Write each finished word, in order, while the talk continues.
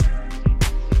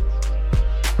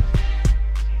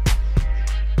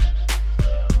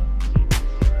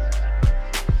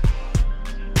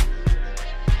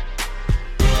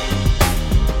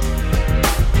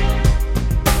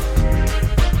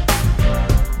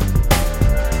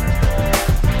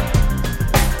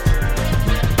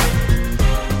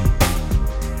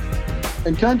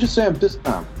And can I just say I'm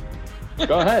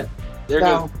Go ahead. There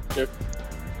No. goes.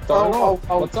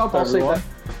 What's up, everyone?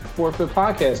 Forfeit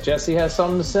Podcast. Jesse has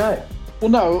something to say. Well,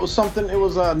 no, it was something. It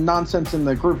was nonsense in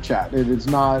the group chat. It is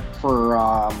not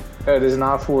for. It is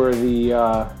not for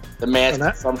the. The mass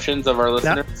assumptions of our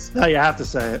listeners. Now you have to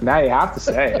say it. Now you have to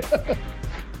say it.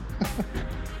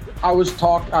 I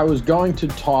was going to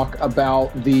talk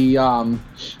about the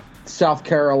South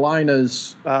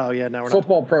Carolina's Oh yeah, now we're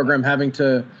football program having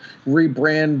to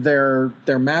rebrand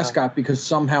their mascot because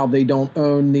somehow they don't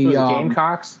own the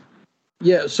Gamecocks.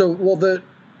 Yeah, so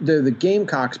they're the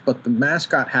Gamecocks, but the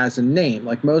mascot has a name.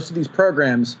 Like most of these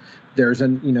programs, there's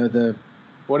the.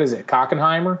 What is it?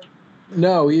 Cockenheimer?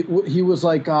 No, he was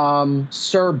like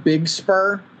Sir Big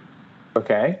Spur.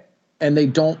 Okay. And they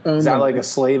don't own. Is that like a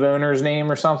slave owner's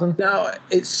name or something? No,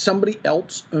 it's somebody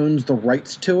else owns the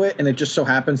rights to it, and it just so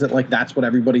happens that like that's what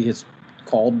everybody has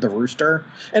called the rooster,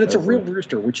 and it's a real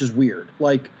rooster, which is weird.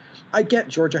 Like, I get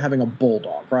Georgia having a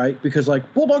bulldog, right? Because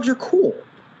like bulldogs are cool,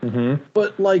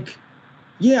 but like,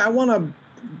 yeah, I want to.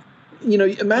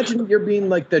 Imagine you're being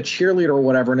like the cheerleader or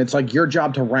whatever, and it's like your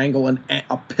job to wrangle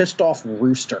a pissed off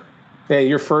rooster. Yeah,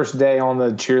 your first day on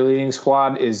the cheerleading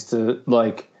squad is to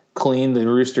like clean the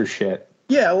rooster shit.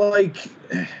 Yeah, like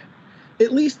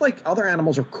at least like other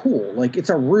animals are cool. Like it's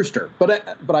a rooster,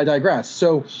 but I digress.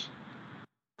 So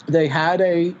they had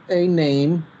a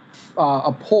name,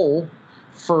 a poll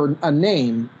for a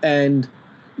name, and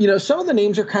some of the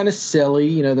names are kind of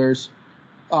silly. There's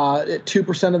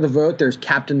 2% of the vote. There's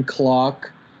Captain Cluck,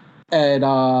 and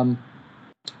 3%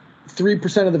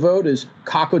 of the vote is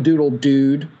Cockadoodle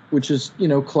Dude, which is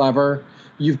clever.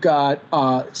 You've got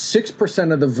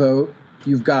 6% of the vote.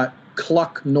 You've got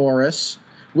Cluck Norris,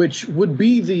 which would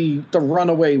be the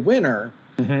runaway winner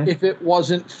if it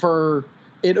wasn't for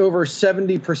it over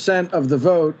 70% of the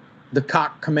vote, the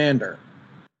Cock Commander.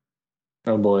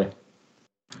 Oh boy.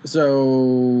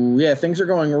 So yeah, things are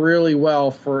going really well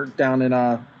for down in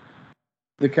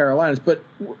the Carolinas, but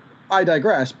I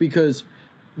digress because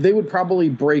they would probably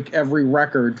break every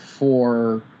record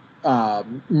for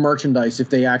merchandise if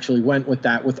they actually went with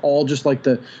that, with all just like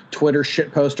the Twitter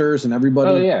shit posters and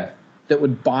everybody that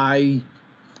would buy.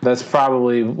 That's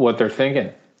probably what they're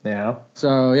thinking.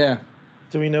 So yeah.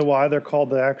 Do we know why they're called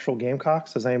the actual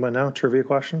Gamecocks? Does anybody know? Trivia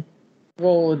question.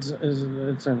 Well, it's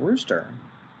a rooster.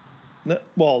 No,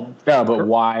 well, yeah, but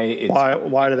why?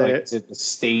 Why do they? It's the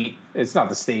state. It's not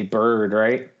the state bird,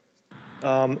 right?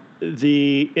 In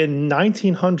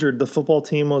 1900, the football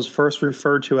team was first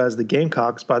referred to as the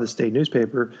Gamecocks by the state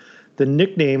newspaper. The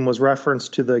nickname was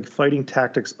referenced to the fighting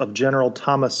tactics of General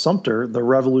Thomas Sumter, the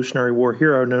Revolutionary War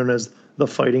hero known as the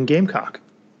Fighting Gamecock.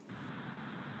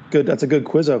 Good. That's a good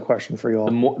Quizzo question for you all.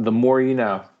 The more you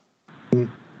know.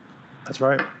 That's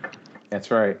right.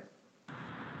 That's right.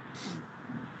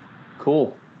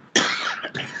 Cool.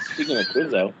 Speaking of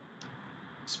Quizzo.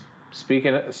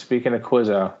 Speaking of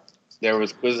Quizzo. There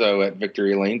was Quizzo at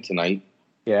Victory Lane tonight.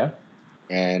 Yeah.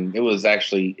 And it was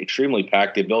actually extremely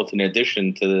packed. They built an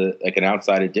addition to an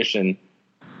outside addition.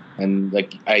 And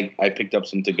I picked up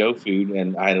some to-go food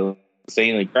and I had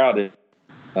insanely crowded.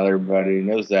 Not everybody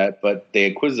knows that, but they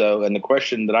had Quizzo. And the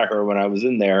question that I heard when I was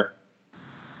in there,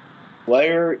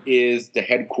 where is the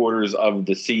headquarters of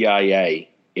the CIA?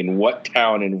 In what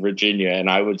town in Virginia? And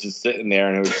I was just sitting there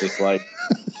and it was just like,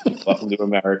 welcome to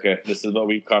America. This is what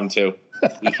we've come to.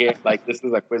 You can't, this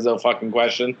is a Quizzo fucking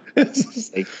question. And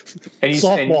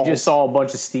you just saw a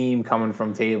bunch of steam coming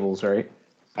from tables, right?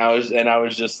 I was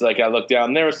just like, I looked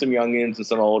down, there were some youngins and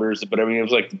some olders, but I mean, it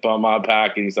was like the bum mob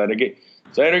pack. And he said,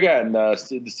 say it again, the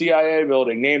CIA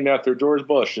building named after George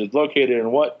Bush is located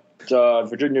in what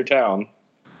Virginia town?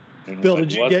 Bill,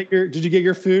 did you get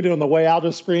your food and on the way out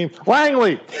just scream,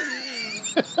 Langley?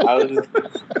 I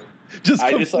just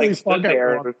stood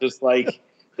there and was just like,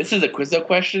 this is a Quizzo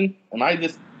question? Am I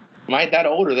that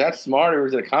old or that smart, or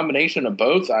is it a combination of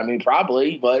both? I mean,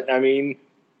 probably, but I mean,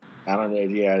 I don't know.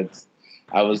 Yeah,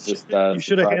 I was just. You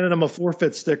should have handed him a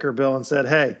forfeit sticker, Bill, and said,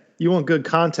 "Hey, you want good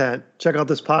content? Check out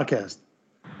this podcast."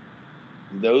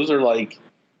 Those are like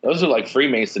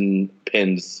Freemason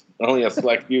pins. Only a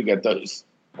select few get those.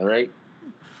 All right,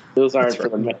 those aren't for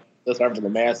the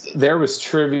masses. There was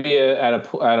trivia at a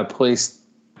place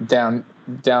down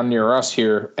near us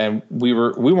here, and we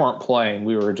weren't playing.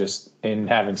 We were just in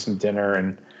having some dinner,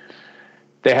 and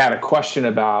they had a question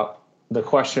about. The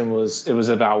question was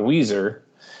about Weezer,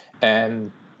 and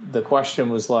the question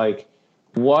was like,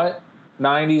 what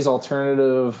 90s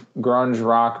alternative grunge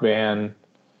rock band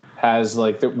has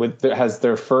has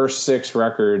their first 6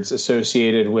 records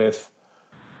associated with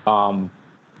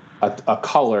a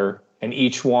color, and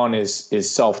each one is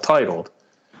self-titled.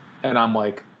 And I'm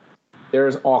like,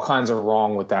 there's all kinds of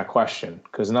wrong with that question.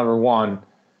 Because number one,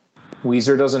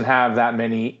 Weezer doesn't have that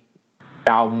many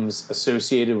albums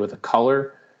associated with a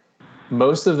color.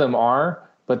 Most of them are,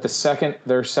 but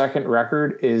their second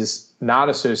record is not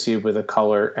associated with a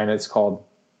color, and it's called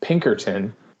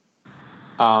Pinkerton.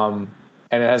 And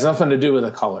it has nothing to do with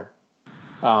a color.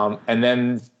 And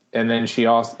then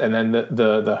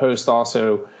the host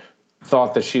also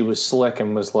thought that she was slick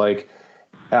and was like,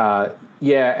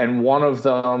 yeah, and one of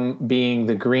them being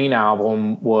the Green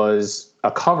Album was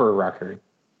a cover record,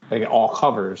 like all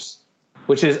covers,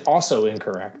 which is also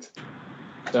incorrect.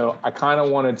 So I kind of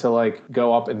wanted to like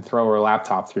go up and throw her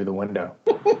laptop through the window.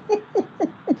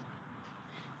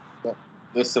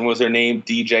 Listen, was her name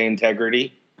DJ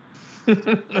Integrity?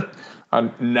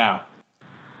 No.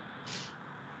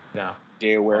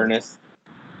 DJ Awareness.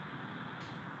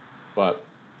 But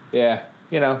yeah,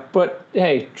 but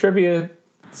hey, trivia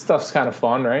stuff's kind of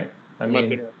fun, right? I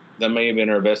mean, that may have been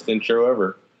her best intro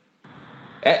ever.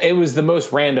 It was the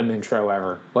most random intro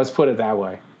ever. Let's put it that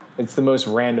way. It's the most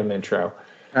random intro.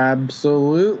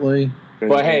 Absolutely.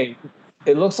 But hey,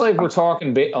 it looks like we're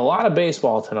talking a lot of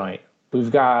baseball tonight. We've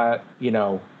got,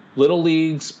 little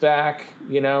leagues back,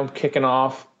 kicking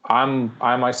off. I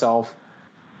myself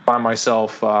find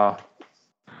myself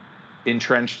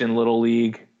entrenched in little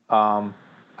league. I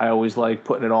always like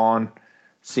putting it on,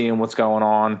 seeing what's going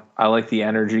on. I like the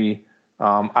energy.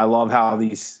 I love how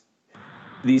these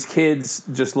kids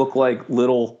just look like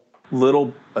little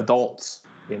adults,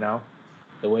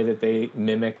 the way that they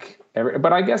mimic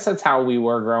but I guess that's how we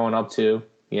were growing up too,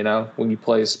 when you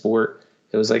play a sport.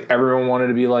 It was like everyone wanted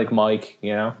to be like Mike,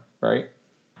 right?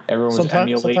 Everyone was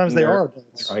emulating sometimes they are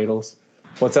adults. Idols.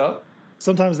 What's up?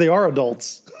 Sometimes they are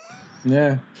adults.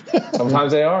 Yeah.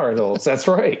 Sometimes they are adults. That's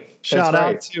right. Shout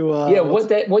out to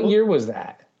what year was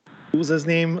that? What was his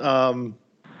name?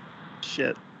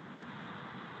 Shit.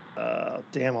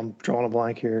 Damn, I'm drawing a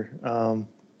blank here.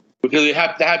 Because it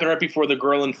happened right before the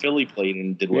girl in Philly played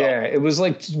and did well. Yeah, it was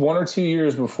like 1 or 2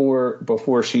 years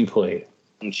before she played.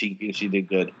 And she did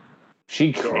good.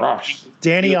 She crushed.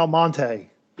 Danny Almonte.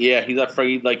 Yeah, he's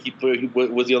afraid. Like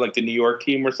was he on like the New York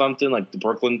team or something, like the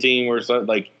Brooklyn team or something?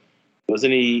 Like, was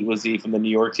he from the New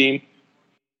York team?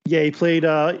 Yeah, he played.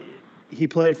 He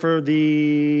played for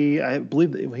I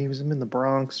believe he was in the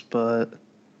Bronx, but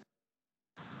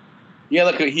yeah,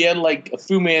 like he had like a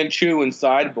Fu Manchu and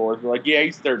sideboard. We're like, yeah,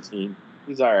 he's 13.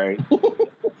 He's all right.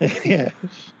 Yeah,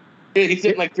 he's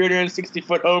hitting like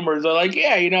 360-foot homers. They're like,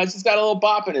 yeah, it's just got a little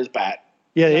bop in his bat.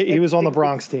 Yeah, he was on the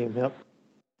Bronx team. Yep.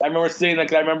 I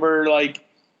remember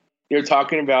you were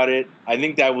talking about it. I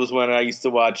think that was when I used to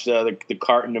watch the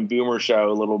Carton and Boomer show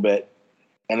a little bit,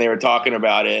 and they were talking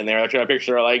about it, and they were trying to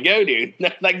picture like, yo, dude,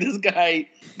 like this guy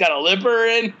got a lipper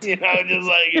in, just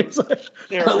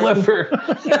like a lipper.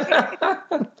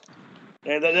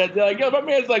 And they're like, yo, my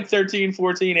man's like 13,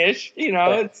 14-ish.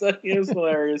 It's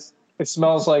hilarious. It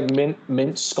smells like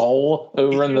mint skull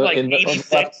over in the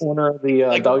left corner of the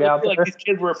dugout. Like these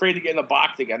kids were afraid to get in the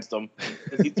box against him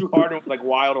because he threw hard and was like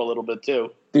wild a little bit too.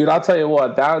 Dude, I'll tell you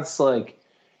what, that's like,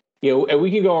 and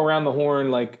we can go around the horn,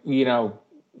 like,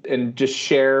 and just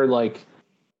share like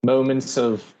moments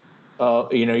of,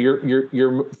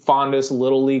 your fondest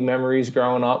little league memories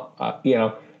growing up.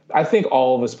 I think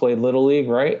all of us played little league,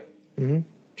 right? Mm-hmm.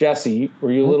 Jesse,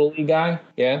 were you a little league guy?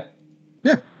 Yeah.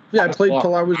 Yeah, I played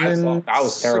till I was I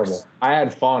was terrible. I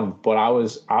had fun, but I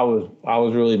was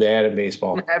really bad at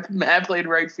baseball. Matt played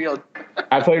right field.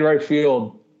 I played right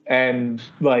field and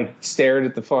like stared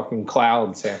at the fucking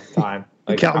clouds half the time.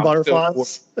 Like, counting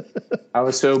butterflies. I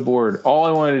was so bored. All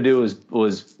I wanted to do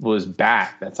was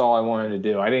bat. That's all I wanted to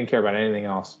do. I didn't care about anything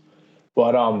else.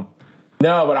 But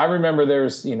but I remember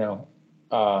there's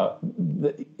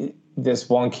this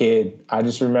one kid. I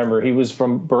just remember he was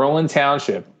from Berlin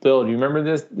Township. Bill, do you remember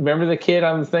this? Remember the kid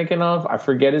I'm thinking of? I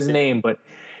forget his name, but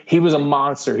he was a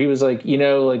monster. He was like,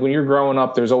 like when you're growing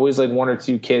up, there's always like 1 or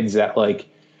 2 kids that like,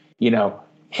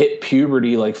 hit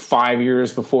puberty like 5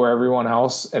 years before everyone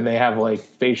else, and they have like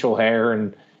facial hair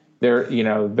and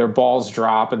their balls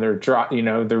drop and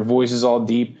their voice is all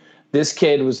deep. This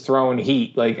kid was throwing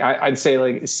heat. Like I'd say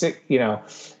like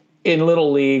in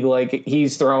little league, like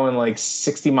he's throwing like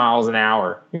 60 miles an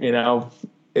hour,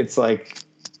 it's like,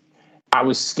 I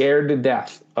was scared to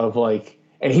death of like,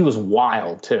 and he was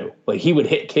wild too. Like he would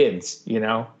hit kids,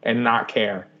 and not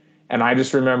care. And I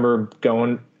just remember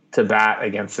going to bat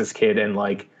against this kid and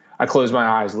like, I closed my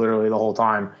eyes literally the whole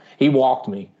time. He walked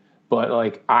me, but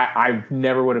like, I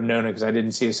never would have known it because I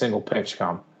didn't see a single pitch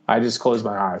come. I just closed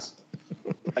my eyes.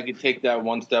 I could take that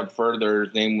one step further.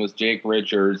 His name was Jake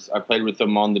Richards. I played with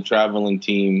him on the traveling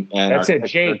team. And That's it,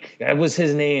 Jake. That was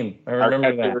his name. I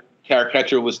remember that. Our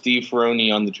catcher was Steve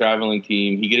Ferroni on the traveling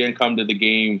team. He didn't come to the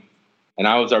game, and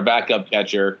I was our backup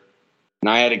catcher, and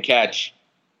I had a catch,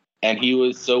 and he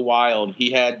was so wild.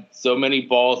 He had so many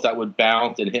balls that would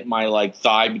bounce and hit my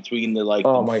thigh between the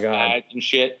oh my God, pads and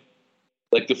shit.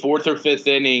 Like the 4th or 5th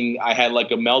inning, I had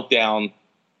a meltdown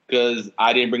because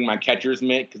I didn't bring my catcher's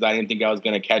mitt because I didn't think I was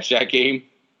going to catch that game.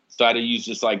 So I had to use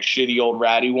just shitty old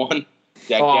ratty one.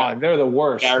 They're the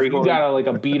worst. Gary you Horton.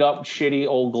 got a beat up, shitty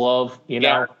old glove. You know,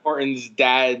 Gary Horton's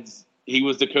dad's. He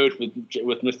was the coach with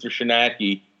Mr.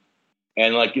 Shinaki,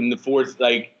 and in the fourth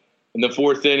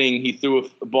inning, he threw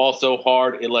a ball so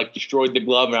hard it destroyed the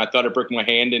glove, and I thought it broke my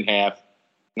hand in half.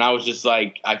 And I was just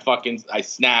I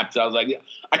snapped. I was like,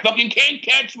 I fucking can't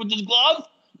catch with this glove.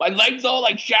 My legs all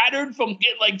shattered from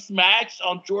getting smashed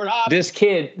on short hop. This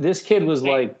kid was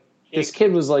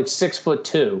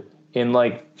 6'2" in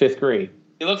 5th grade.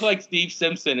 He looked like Steve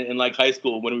Simpson in high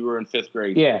school when we were in 5th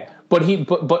grade. Yeah, but he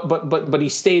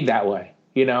stayed that way.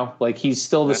 You know, he's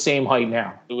still the same height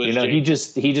now. You know, he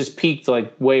just peaked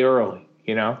way early.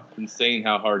 You know, insane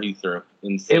how hard he threw.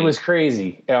 Insane. It was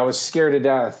crazy. I was scared to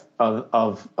death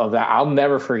of that. I'll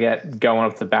never forget going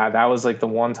up to bat. That was the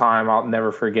one time I'll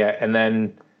never forget. And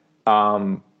then,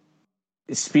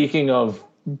 speaking of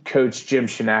Coach Jim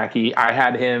Shinaki, I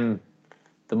had him.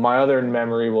 My other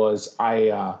memory was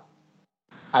I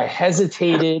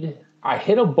hesitated. I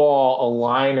hit a ball, a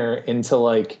liner into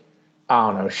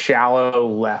shallow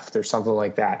left or something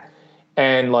like that.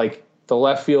 And the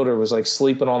left fielder was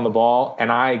sleeping on the ball,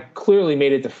 and I clearly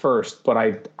made it to first, but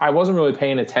I wasn't really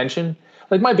paying attention.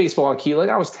 My baseball IQ,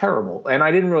 I was terrible, and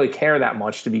I didn't really care that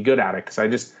much to be good at it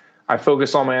because I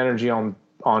focused all my energy on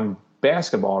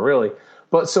basketball really.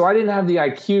 But so I didn't have the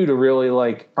IQ to really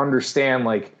understand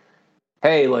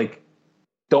hey,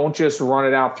 don't just run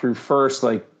it out through first,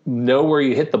 know where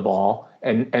you hit the ball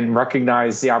and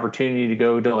recognize the opportunity to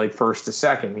go to first to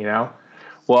second, you know?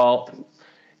 Well,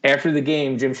 after the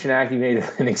game, Jim Shinaki made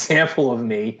an example of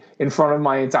me in front of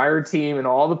my entire team and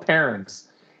all the parents.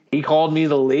 He called me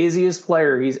the laziest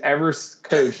player he's ever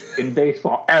coached in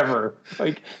baseball ever.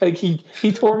 He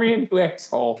tore me into an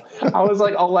asshole. I was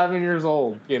 11 years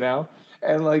old, you know?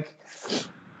 And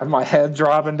my head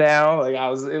dropping down. It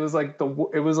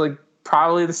was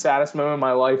probably the saddest moment of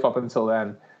my life up until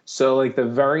then. So the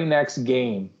very next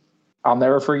game, I'll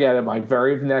never forget it. My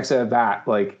very next at bat,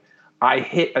 I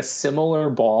hit a similar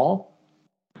ball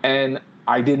and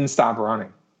I didn't stop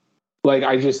running.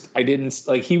 I didn't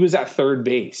he was at third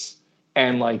base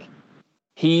and I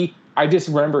just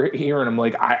remember hearing him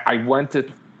I went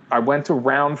to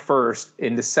round first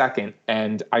into second,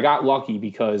 and I got lucky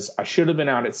because I should have been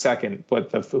out at second,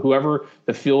 but whoever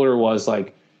the fielder was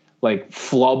flubbed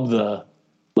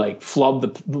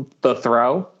the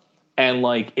throw, and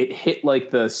it hit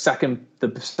the second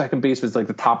base was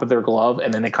the top of their glove,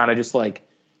 and then it kind of just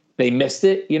they missed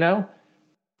it, you know.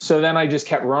 So then I just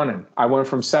kept running. I went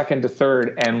from second to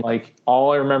third, and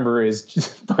all I remember is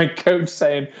just my coach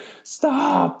saying,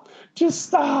 "Stop. Just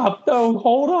stop. Don't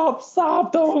hold up.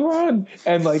 Stop. Don't run."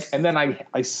 And then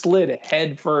I slid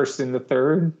head first in the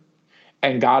third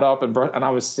and got up and I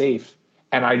was safe.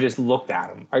 And I just looked at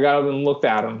him. I got up and looked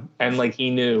at him, and he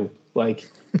knew,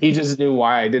 he just knew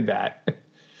why I did that.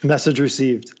 Message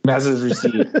received.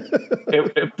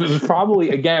 It was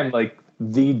probably, again,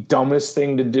 the dumbest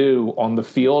thing to do on the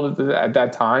field at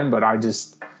that time, but I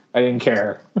didn't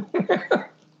care.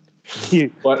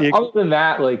 But other than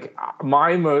that,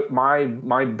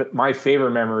 my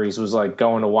favorite memories was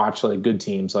going to watch good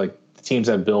teams, the teams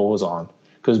that Bill was on,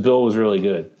 because Bill was really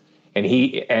good, and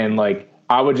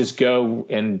I would just go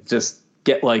and just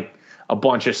get a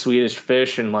bunch of Swedish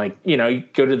fish and you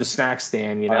go to the snack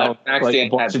stand, snack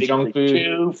stand a bunch of junk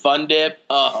food, Fun Dip,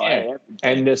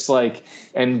 and just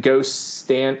and go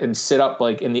stand and sit up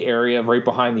in the area right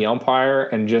behind the umpire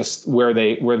and just where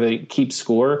they keep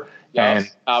score.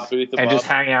 And just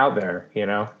hang out there, you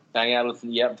know. Hang out with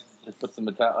just put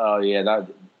some. Oh yeah,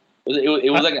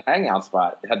 it was a hangout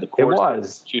spot. It had the course. It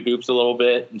was shoot hoops a little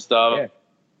bit and stuff. Yeah.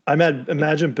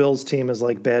 Imagine Bill's team is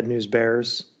Bad News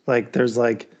Bears. There's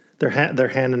they're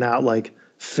handing out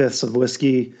fifths of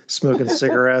whiskey, smoking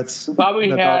cigarettes. We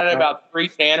probably had about 3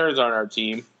 Tanners on our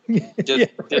team. Just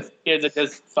kids that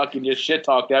just fucking just shit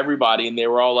talked everybody, and they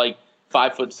were all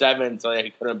 5'7", so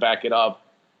they couldn't back it up.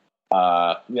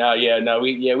 We had a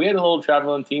little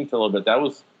traveling team for a little bit. That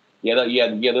was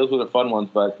those were the fun ones.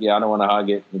 But I don't want to hog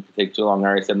it if it take too long. I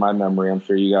already said my memory. I'm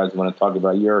sure you guys want to talk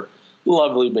about your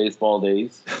lovely baseball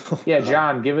days. Yeah,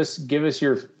 John, give us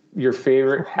your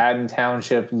favorite Haddon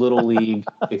Township Little League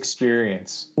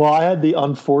experience? Well, I had the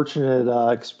unfortunate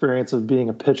experience of being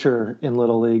a pitcher in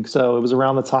Little League. So it was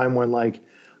around the time when like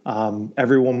all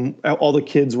the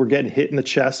kids were getting hit in the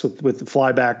chest with the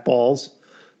flyback balls.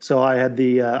 So I had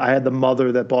the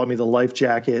mother that bought me the life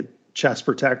jacket chest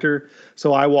protector.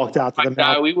 So I walked out to the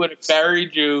mound. We would have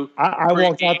buried you. I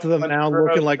walked out to the mound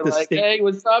looking like the state. Hey,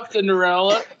 what's up,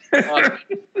 Cinderella?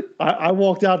 I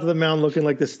walked out to the mound looking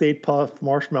like the State Puff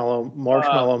Marshmallow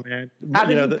Man. How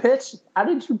did you pitch? How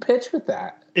did you pitch with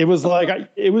that? It was like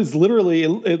it was literally.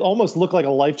 It almost looked like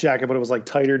a life jacket, but it was like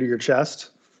tighter to your chest.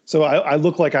 So I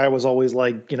looked like I was always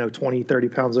like 20, 30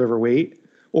 pounds overweight,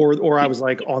 or I was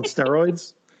like on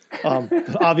steroids.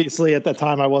 Obviously, at that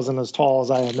time, I wasn't as tall as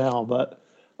I am now, but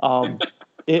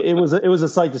it was a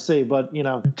sight to see. But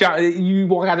John, you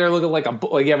walk out there looking like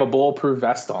you have a bulletproof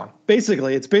vest on.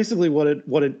 Basically, it's basically what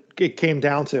it came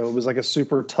down to. It was like a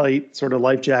super tight sort of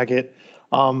life jacket.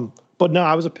 But no,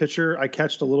 I was a pitcher. I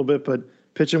catched a little bit, but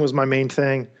pitching was my main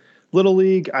thing. Little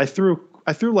League, I threw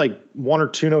like one or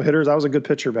two no-hitters. I was a good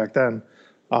pitcher back then.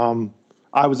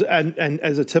 I was and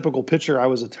as a typical pitcher, I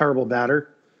was a terrible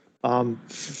batter.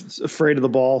 Afraid of the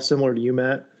ball, similar to you,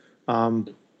 Matt.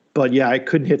 But yeah, I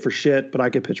couldn't hit for shit, but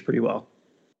I could pitch pretty well.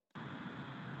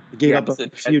 I gave up a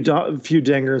few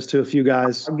dingers to a few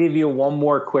guys. I'll give you one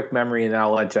more quick memory, and then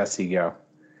I'll let Jesse go.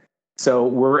 So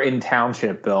we're in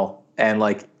Township, Bill, and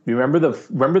like remember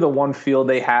the one field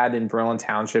they had in Berlin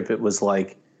Township? It was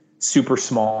like super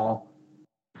small.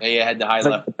 Yeah, you had the high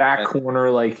like left, the back corner,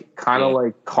 like kind of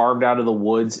like carved out of the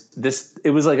woods.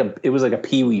 It was like a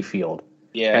peewee field.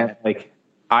 Yeah, and like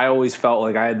I always felt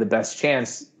like I had the best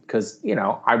chance because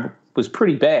I was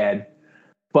pretty bad,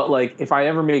 but like if I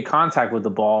ever made contact with the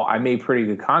ball, I made pretty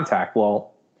good contact.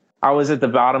 Well, I was at the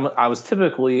bottom.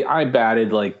 I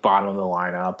batted like bottom of the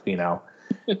lineup,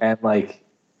 and like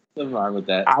nothing wrong with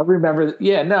that. I remember,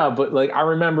 but like I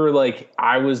remember like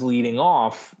I was leading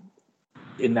off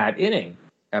in that inning,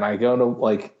 and I go to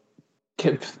like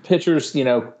pitchers,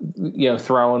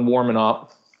 throwing, warming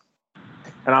up.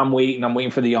 And I'm waiting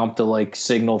for the ump to like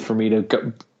signal for me to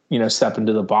go, step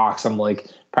into the box. I'm like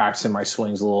practicing my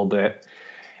swings a little bit.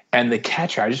 And the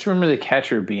catcher, I just remember the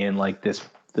catcher being like this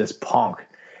punk.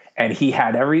 And he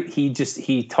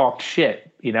talked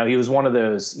shit. He was one of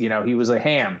those, he was a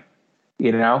ham,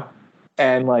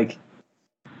 and like,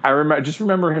 I just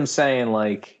remember him saying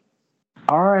like,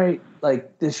 all right,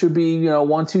 like this should be,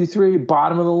 1, 2, 3,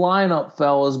 bottom of the lineup,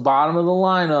 fellas, bottom of the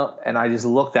lineup. And I just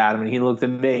looked at him and he looked at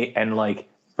me and like,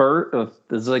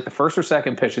 this is like the first or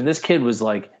second pitch, and this kid was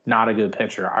like not a good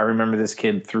pitcher. I remember this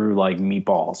kid threw like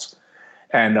meatballs,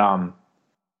 and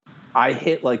I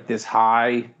hit like this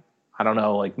high. I don't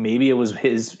know, like maybe it was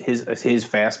his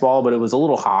fastball, but it was a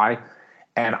little high.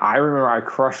 And I remember I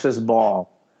crushed this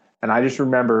ball, and I just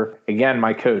remember again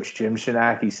my coach Jim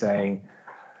Shinaki saying,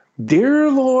 "Dear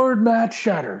Lord, Matt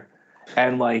Shutter,"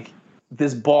 and like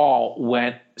this ball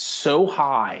went so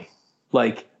high,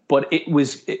 like. But it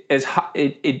was as high,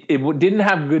 it didn't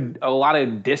have a lot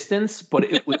of distance, but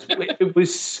it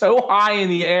was so high in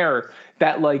the air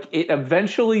that like it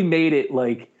eventually made it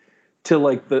like to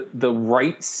like the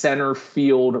right center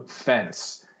field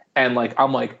fence, and like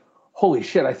I'm like, holy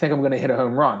shit, I think I'm gonna hit a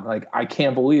home run, like I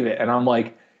can't believe it, and I'm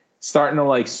like starting to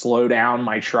like slow down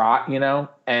my trot,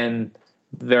 and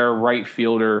their right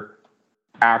fielder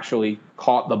actually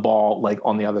caught the ball like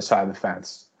on the other side of the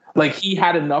fence, like he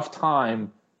had enough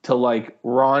time to like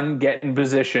run, get in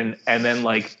position, and then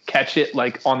like catch it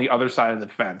like on the other side of the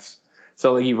fence.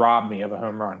 So like, he robbed me of a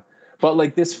home run. But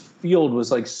like this field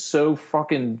was like so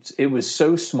fucking, it was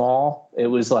so small. It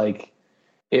was like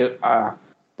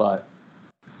but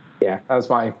yeah, that was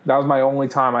my only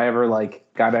time I ever like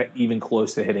got even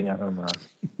close to hitting a home run.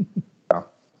 So,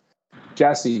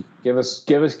 Jesse, give us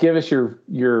your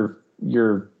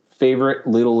favorite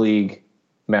Little League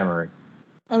memory.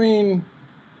 I mean,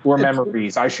 or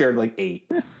memories. I shared like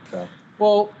 8. So.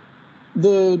 Well,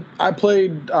 I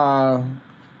played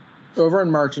over in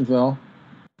Merchantville,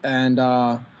 and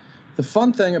the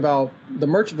fun thing about the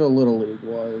Merchantville Little League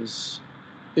was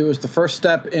it was the first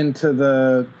step into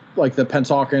the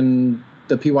Pennsauken,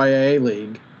 the PYAA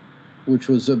league, which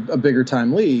was a bigger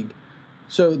time league.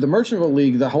 So the Merchantville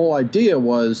League, the whole idea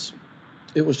was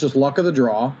it was just luck of the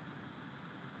draw.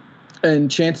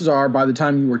 And chances are, by the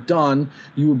time you were done,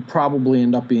 you would probably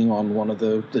end up being on one of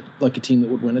the like a team that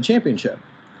would win a championship.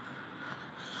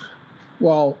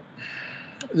 Well,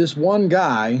 this one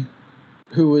guy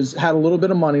who had a little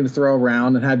bit of money to throw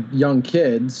around and had young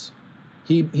kids,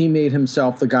 he made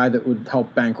himself the guy that would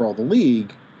help bankroll the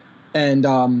league. And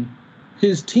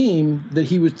his team that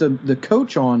he was the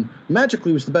coach on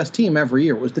magically was the best team every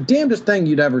year. It was the damnedest thing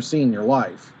you'd ever seen in your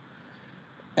life.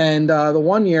 And the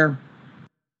one year,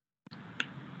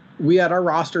 we had our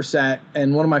roster set,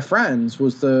 and one of my friends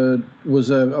was a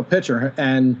pitcher.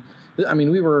 And, I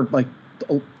mean, we were like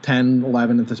 10,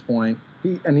 11 at this point.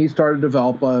 He started to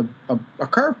develop a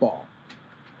curveball.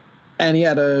 And he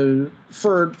had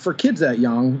for kids that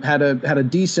young, had a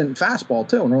decent fastball,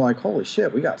 too. And we're like, holy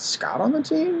shit, we got Scott on the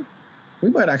team? We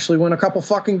might actually win a couple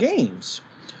fucking games.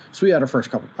 So we had our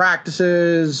first couple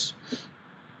practices.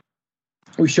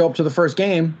 We show up to the first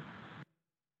game,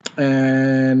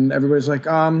 and everybody's like,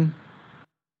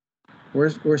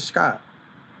 where's Scott?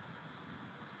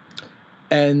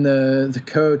 And the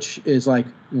coach is like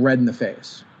red in the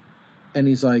face. And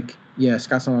he's like, yeah,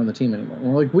 Scott's not on the team anymore.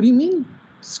 And we're like, what do you mean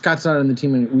Scott's not on the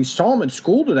team anymore? We saw him at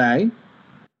school today.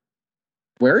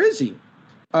 Where is he?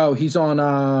 Oh, he's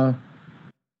on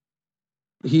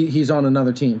he's on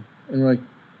another team. And we're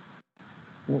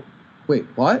like, wait,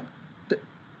 what?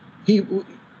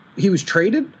 He was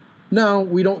traded? No,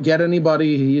 we don't get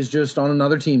anybody. He's just on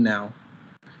another team now.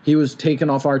 He was taken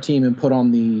off our team and put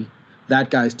on that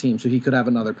guy's team so he could have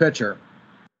another pitcher.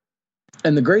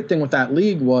 And the great thing with that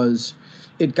league was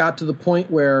it got to the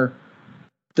point where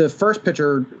the first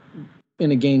pitcher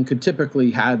in a game could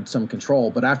typically had some control,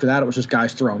 but after that it was just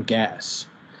guys throwing gas.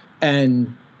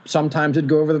 And sometimes it'd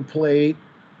go over the plate,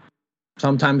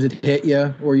 sometimes it'd hit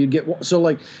you, or you'd get so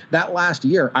like that last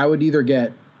year I would either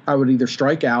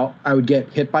strike out, I would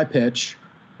get hit by pitch,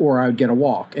 or I would get a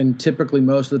walk. And typically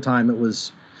most of the time it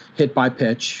was hit by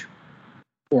pitch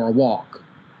or a walk.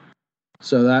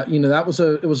 So that,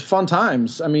 it was fun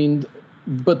times. I mean,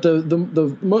 but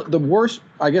the worst,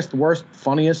 I guess the worst,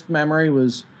 funniest memory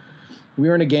was we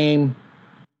were in a game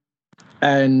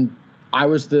and I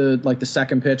was the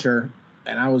second pitcher,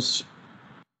 and I was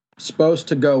supposed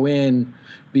to go in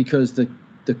because the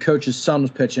coach's son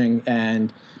was pitching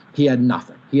and he had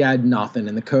nothing.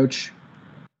 And the coach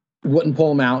wouldn't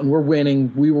pull him out, and we're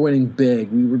winning. We were winning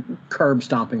big. We were curb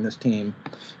stomping this team.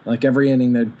 Like every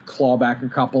inning, they'd claw back a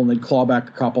couple, and they'd claw back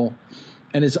a couple.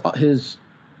 And his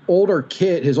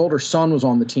older son was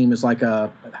on the team as like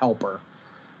a helper.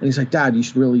 And he's like, Dad, you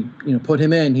should really, put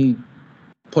him in. He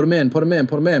put him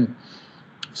in.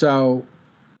 So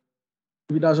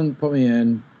he doesn't put me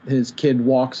in. His kid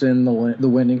walks in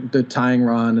the tying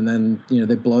run, and then,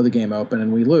 they blow the game open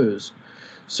and we lose.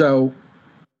 So,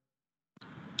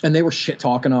 and they were shit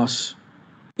talking us,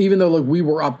 even though we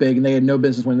were up big and they had no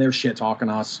business when they were shit talking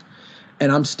us.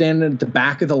 And I'm standing at the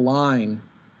back of the line,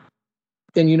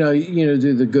 and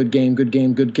do the good game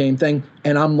thing,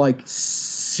 and I'm like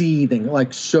seething,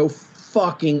 like so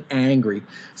fucking angry,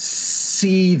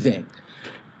 seething,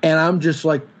 and I'm just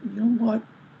like, you know what?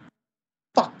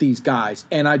 Fuck these guys.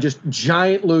 And I just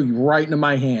giant loogie right into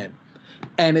my hand.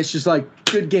 And it's just like,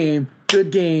 good game.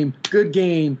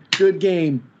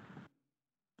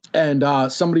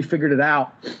 And somebody figured it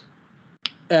out.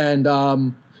 And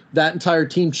that entire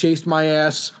team chased my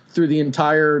ass through the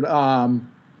entire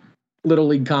Little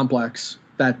League complex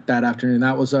that afternoon.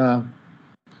 That was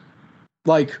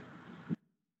like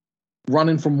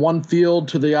running from one field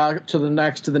to the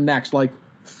next, like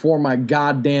for my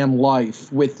goddamn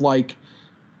life, with like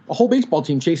a whole baseball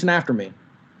team chasing after me.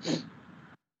 It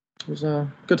was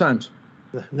good times.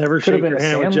 Never could shake have been your a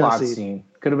hand with Sandlot Jesse. scene.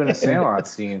 Could have been a Sandlot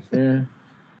scene. Yeah.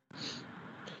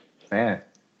 Man.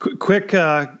 Quick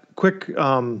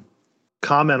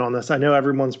comment on this. I know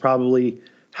everyone's probably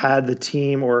had the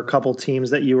team or a couple teams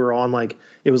that you were on. Like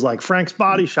it was like Frank's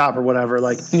Body Shop or whatever.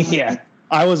 Like yeah.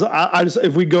 I just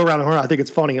if we go around the horn, I think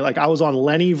it's funny. Like I was on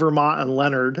Lenny, Vermont and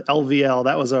Leonard, LVL.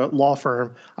 That was a law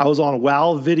firm. I was on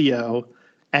Wow Video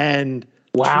and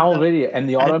Video and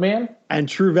the Automan and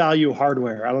True Value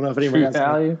Hardware. I don't know if anybody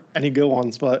has any good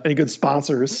ones, but any good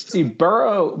sponsors. See,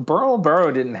 Borough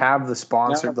didn't have the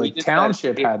sponsor. No,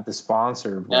 Township had the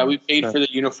sponsor. Yeah, we paid for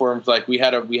the uniforms. Like we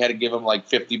had to give them like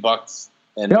 $50.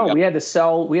 And we had to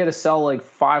sell like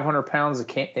 500 pounds of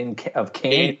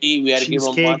candy. We had to give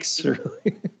them cakes,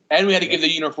 and we had to give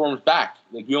the uniforms back.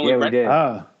 Like we only we did.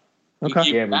 Oh, okay.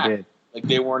 Yeah, we did. Like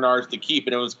they weren't ours to keep,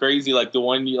 and it was crazy. Like the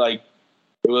one it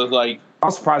was like. I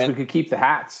was surprised we could keep the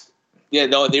hats. Yeah,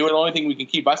 no, they were the only thing we could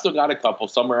keep. I still got a couple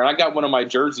somewhere, and I got one of my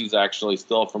jerseys actually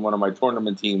still from one of my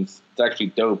tournament teams. It's actually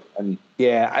dope. And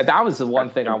yeah, that was the one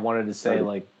thing I wanted to say.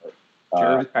 Like,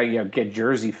 get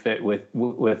jersey fit with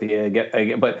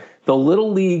but the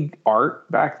Little League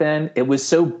art back then, it was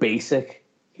so basic,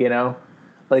 like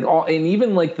and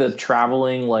even like the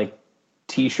traveling like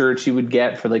T-shirts you would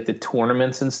get for like the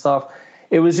tournaments and stuff.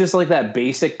 it was just like that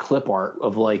basic clip art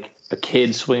of like a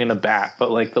kid swinging a bat,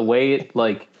 but like the way it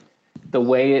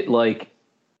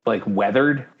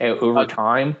weathered over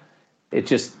time, it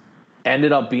just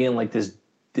ended up being like this,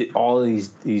 all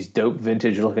these dope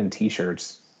vintage looking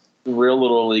t-shirts. The real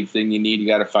Little League thing you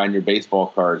got to find your baseball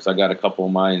cards. I got a couple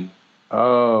of mine.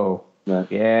 Oh,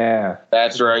 yeah.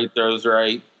 That's right. Those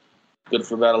right. Good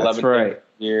for about 11 That's right.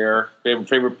 year.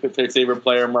 Favorite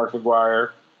player, Mark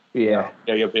McGwire. Yeah.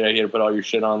 Yeah, you had to put all your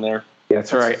shit on there.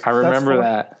 That's right. I remember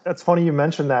that. That's funny you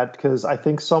mentioned that because I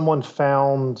think someone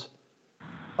found,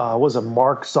 was it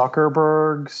Mark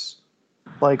Zuckerberg's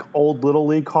like old Little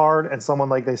League card, and someone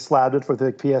like they slabbed it with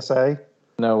like PSA.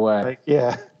 No way. Like,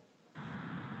 yeah.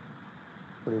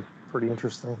 Pretty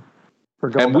interesting.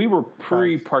 And we were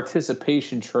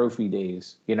pre-participation trophy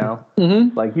days, you know?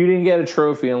 Mm-hmm. Like, you didn't get a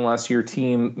trophy unless your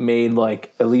team made,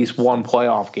 like, at least one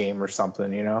playoff game or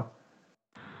something, you know?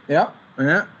 Yeah.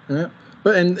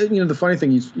 But, and you know, the funny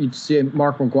thing, you'd see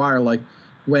Mark McGwire, like,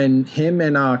 when him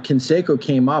and Canseco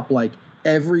came up, like,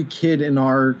 every kid in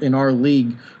our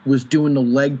league was doing the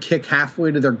leg kick halfway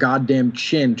to their goddamn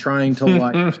chin, trying to,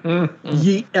 like,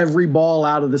 yeet every ball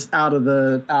out of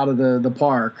the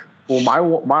park.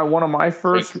 Well, one of my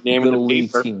first Little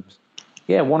League teams.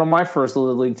 Yeah, one of my first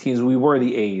Little League teams, we were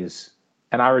the A's.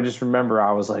 And I just remember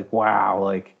I was like, wow,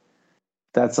 like,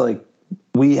 that's like,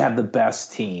 we have the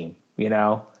best team, you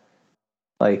know?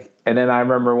 Like, and then I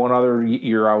remember one other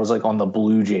year I was like on the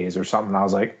Blue Jays or something. I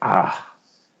was like, I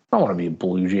don't want to be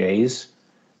Blue Jays.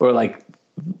 Or like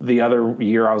the other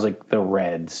year I was like the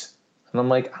Reds. And I'm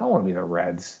like, I don't want to be the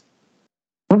Reds.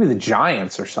 I want to be the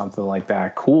Giants or something like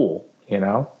that. Cool, you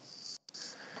know?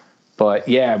 But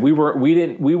yeah, we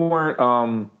didn't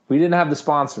have the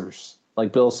sponsors.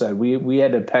 Like Bill said, we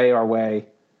had to pay our way.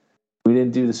 We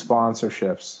didn't do the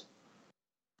sponsorships.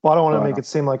 Well, I don't want to make it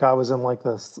seem like I was in like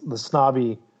the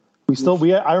snobby.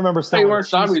 I remember. You weren't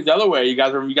snobby the other way. You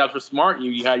guys were smart.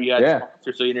 You had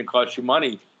sponsors, so you didn't cost you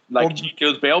money. Like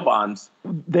Chico's bail bonds.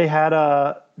 They had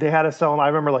a selling. I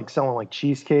remember like selling like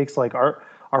cheesecakes. Like our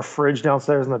fridge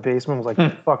downstairs in the basement was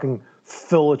like fucking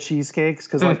full of cheesecakes.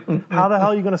 Because like, how the hell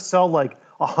are you going to sell like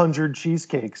 100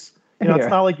 cheesecakes? You know, it's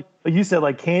not like you said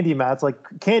like candy mats. Like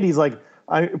candy's like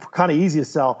kind of easy to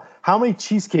sell. How many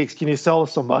cheesecakes can you sell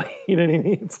to somebody? You know what I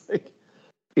mean? It's like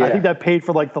I think that paid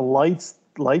for like the lights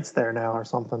there now or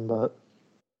something. But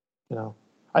you know,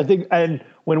 I think and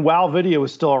when WoW Video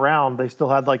was still around, they still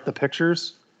had like the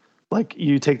pictures. Like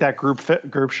you take that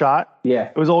group shot. Yeah,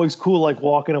 it was always cool. Like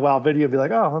walking to WoW Video, and be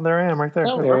like, oh, there I am, right there.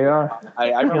 Oh, there you are.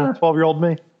 I remember 12-year-old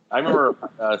me. I remember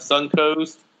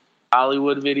Suncoast,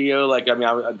 Hollywood Video. Like I mean,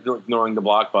 I was ignoring the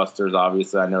blockbusters.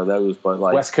 Obviously, I know those, but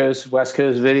like West Coast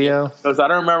Video. Because I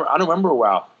don't remember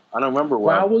WoW.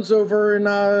 WoW was over in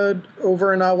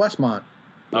Westmont.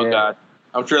 Oh God,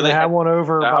 I'm sure they had one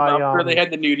over. I'm sure they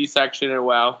had the nudie section at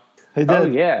WoW. They did. Oh,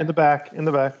 yeah, in the back.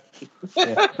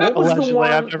 Yeah. What was Allegedly, the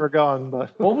one? I've never gone,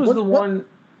 but what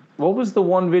was the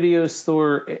one video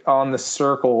store on the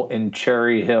Circle in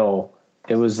Cherry Hill?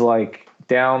 It was like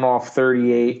down off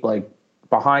 38, like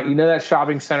behind. You know that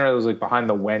shopping center that was like behind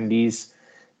the Wendy's.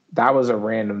 That was a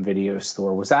random video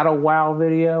store. Was that a WoW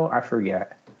Video? I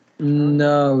forget.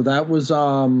 No, that was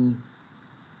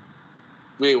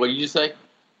Wait, what did you say?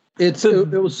 It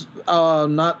was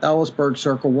not Ellisburg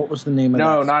Circle. What was the name of it?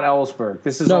 No, not Ellisburg.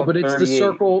 This is but it's the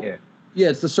Circle. Yeah,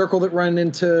 it's the Circle that ran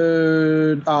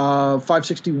into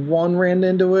 561. Ran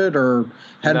into it, or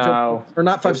had or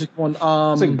not 561.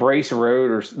 It's like Brace Road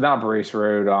or not Brace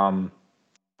Road.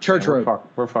 Church Road.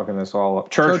 We're fucking this all up.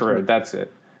 Church Road. That's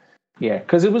it. Yeah,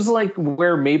 because it was like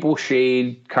where Maple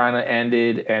Shade kind of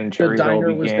ended and Cherry Hill began. The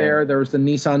diner was there. There was the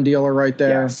Nissan dealer right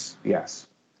there. Yes.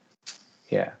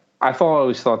 Yeah. I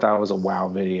always thought that was a WoW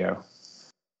Video.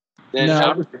 Then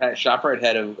ShopRite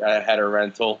had a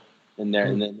rental in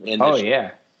there,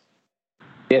 yeah,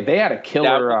 they had a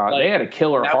killer. They had a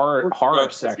killer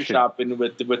horror section. Shopping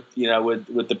with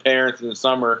the parents in the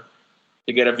summer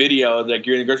to get a video. Like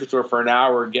you're in the grocery store for an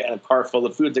hour getting a cart full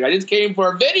of food. It's like I just came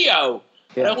for a video.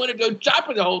 Yeah. I don't want to go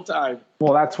shopping the whole time.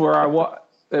 Well, that's where I was.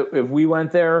 If we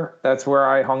went there, that's where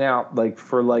I hung out. Like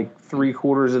for like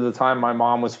 3/4 of the time, my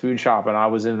mom was food shopping. I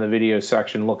was in the video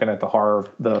section looking at the horror,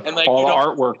 the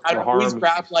artwork. I always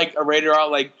grab like a rated R,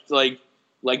 like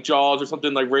Jaws or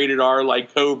something like rated R,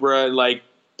 like Cobra, and like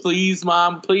please,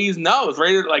 mom, please, no, it's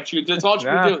rated like that's all she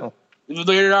would do. It was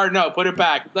rated R, no, put it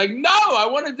back. It's like no, I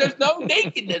want to. There's no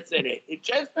nakedness in it. It's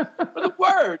just for the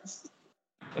words.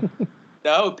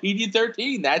 No,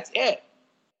 PG-13. That's it.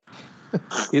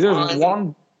 There's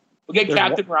one. We'll get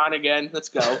Captain Ron again. Let's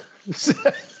go.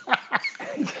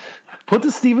 Put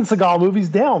the Steven Seagal movies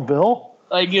down, Bill.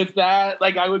 Like it's that.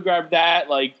 Like I would grab that.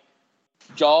 Like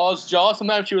Jaws.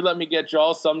 Sometimes she would let me get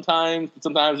Jaws. Sometimes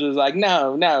it was like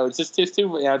no, it's just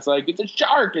too. Yeah, it's like it's a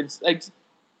shark. It's like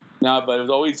no, but it was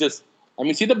always just. I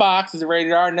mean, see the box. Is it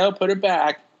rated R? No, put it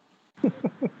back.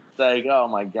 It's like oh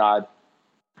my god.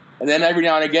 And then every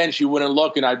now and again she wouldn't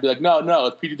look, and I'd be like, no,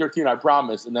 it's PG-13, I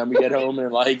promise. And then we get home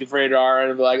and like it's rated R,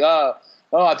 and I'd be like, oh,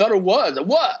 I thought it was.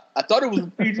 What? I thought it was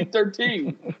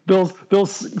PG-13.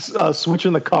 Bill's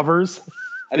switching the covers.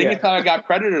 I think it's how I got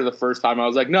Predator the first time. I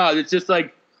was like, no, it's just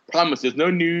like promise. There's no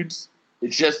nudes.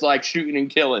 It's just like shooting and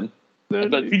killing.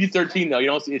 But PG-13 though, you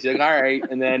don't see. It's like all right.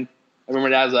 And then I remember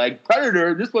Dad was like,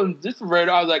 Predator. This is rated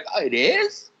R. I was like, oh, it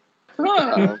is.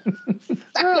 Oh.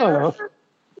 Oh.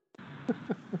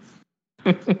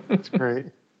 That's great.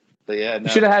 But yeah, You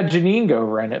should have had Janine go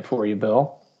rent it for you,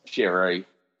 Bill. Shit, right.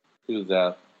 He was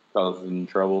in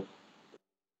trouble.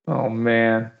 Oh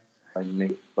man.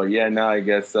 But yeah, no, I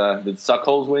guess did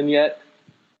Suckholes win yet?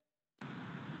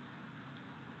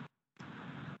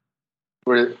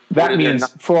 That means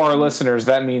for our listeners,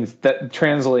 that means that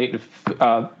translate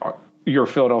your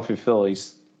Philadelphia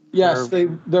Phillies. Yes,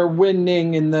 they're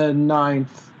winning in the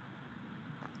 9th.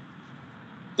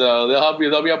 So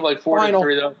they'll be up like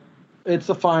 4-3 though. It's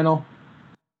the final.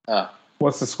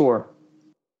 What's the score?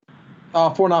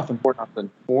 4-0. 4-0.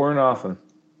 4-0.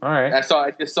 All right.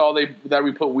 I just saw that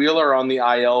we put Wheeler on the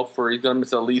IL for he's gonna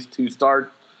miss at least 2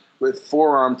 starts with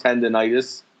forearm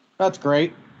tendonitis. That's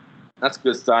great. That's a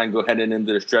good sign. Go heading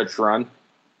into the stretch run.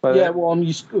 But yeah, well,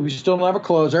 we still don't have a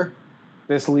closer.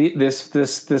 This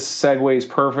segues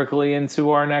perfectly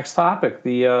into our next topic,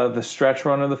 the stretch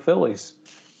run of the Phillies.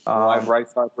 Why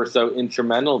Bryce Harper so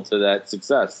instrumental to that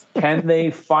success? Can they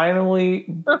finally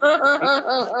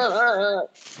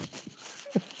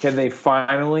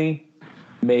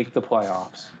make the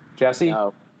playoffs? Jesse,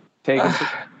 take us.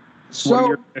 So, what are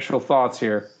your initial thoughts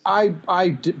here?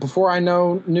 Before I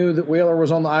knew that Wheeler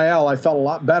was on the IL, I felt a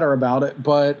lot better about it.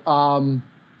 But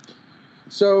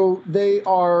so they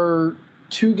are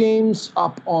 2 games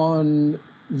up on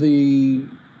the.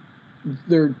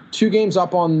 They're 2 games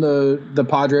up on the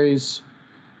Padres.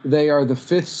 They are the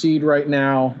 5th seed right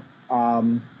now.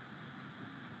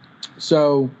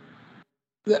 So,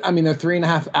 I mean, they're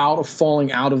 3.5 out of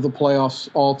falling out of the playoffs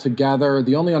altogether.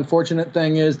 The only unfortunate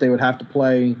thing is they would have to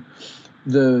play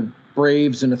the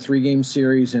Braves in a 3-game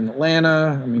series in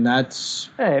Atlanta. I mean,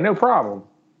 that's no problem.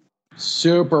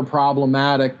 Super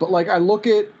problematic. But like, I look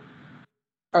at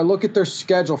their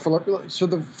schedule for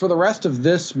the rest of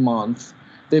this month.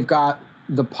 They've got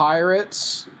the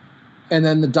Pirates and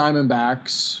then the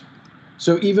Diamondbacks.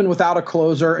 So even without a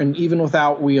closer and even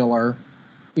without Wheeler,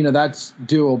 that's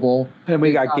doable. And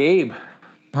we got Gabe.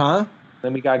 Huh?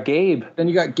 Then we got Gabe. Then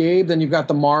you got Gabe. Then you've got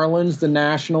the Marlins, the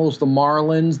Nationals, the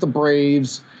Marlins, the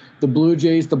Braves, the Blue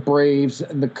Jays, the Braves,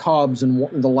 and the Cubs in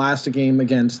the last game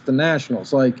against the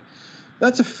Nationals. Like,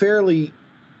 that's a fairly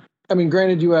 – I mean,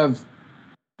 granted, you have,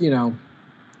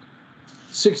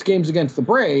 6 games against the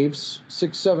Braves,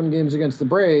 7 games against the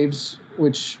Braves,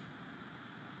 which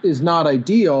is not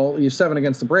ideal. You have 7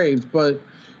 against the Braves, but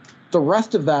the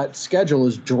rest of that schedule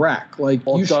is dreck. Like,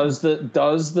 does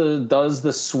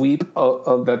the sweep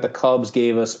of that the Cubs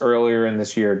gave us earlier in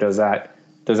this year, does that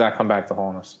come back to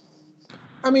haunt us?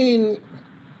 I mean,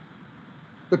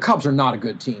 the Cubs are not a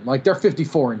good team. Like, they're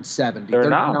 54-70. They're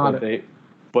not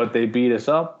but they beat us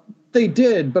up. They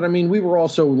did, but I mean, we were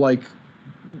also like.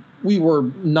 We were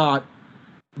not.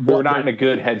 We're not in a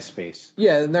good headspace.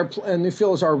 Yeah, and the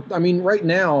Phillies are. I mean, right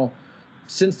now,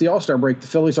 since the All-Star break, the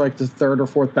Phillies are like the 3rd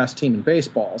or 4th best team in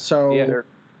baseball. So, yeah,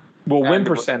 win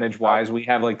percentage wise, we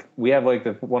have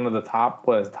one of the top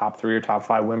 3 or top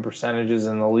 5 win percentages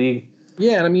in the league.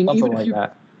 Yeah, and I mean,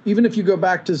 even if you go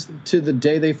back to the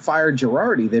day they fired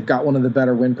Girardi, they've got one of the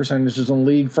better win percentages in the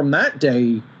league from that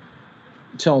day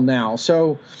till now.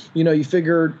 So, you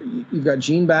figure you've got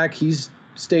Gene back. He's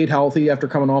stayed healthy after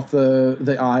coming off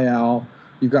the IL.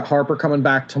 You've got Harper coming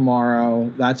back tomorrow.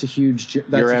 That's a huge. Your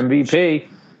MVP.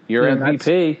 Your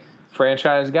MVP.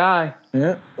 Franchise guy.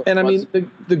 Yeah. And I mean,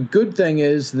 the good thing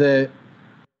is that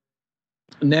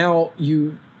now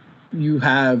you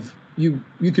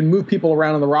can move people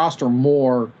around in the roster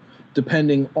more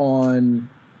depending on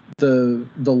the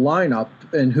lineup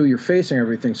and who you're facing,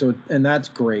 everything. So, and that's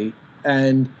great.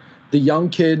 And the young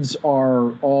kids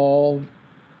are all.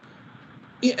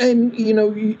 And,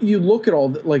 you look at all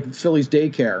like Phillies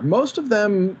daycare. Most of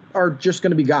them are just going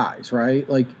to be guys, right?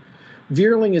 Like,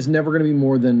 Vierling is never going to be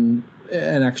more than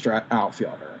an extra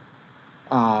outfielder.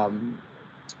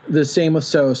 The same with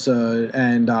Sosa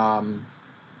and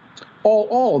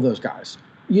all of those guys.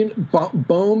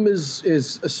 Bohm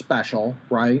is a special,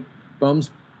 right? Bohm's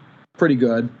pretty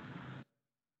good.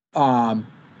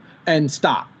 And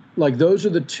Stott. Like, those are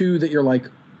the two that you're like,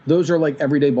 those are like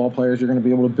everyday ball players. You're going to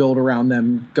be able to build around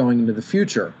them going into the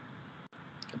future.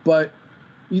 But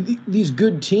these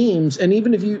good teams, and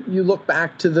even if you look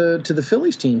back to the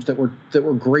Phillies teams that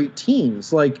were great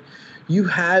teams, like you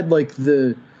had like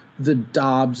the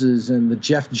Dobbses and the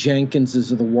Jeff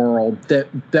Jenkinses of the world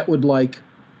that would like,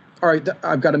 all right,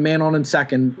 I've got a man on in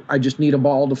second. I just need a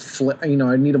ball to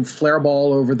I need to flare a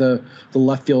ball over the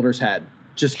left fielder's head.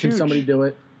 Just can somebody do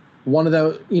it? One of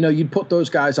those, you'd put those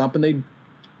guys up and they'd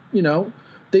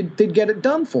get it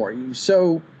done for you.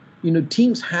 So,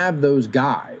 teams have those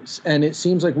guys, and it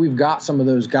seems like we've got some of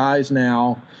those guys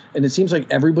now, and it seems like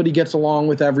everybody gets along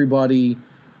with everybody.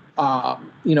 I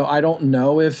don't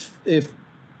know if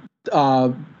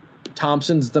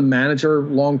Thompson's the manager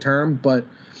long term, but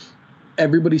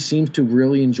everybody seems to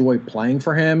really enjoy playing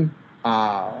for him.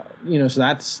 So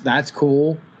that's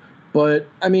cool. But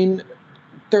I mean,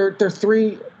 they're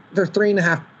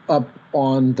 3.5 up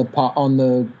on the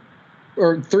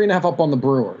 3.5 up on the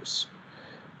Brewers.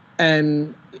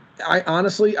 And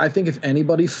I think if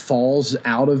anybody falls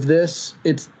out of this,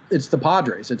 it's the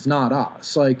Padres. It's not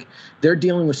us. Like, they're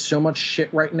dealing with so much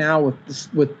shit right now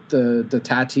with the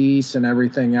Tatis and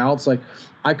everything else. Like,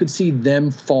 I could see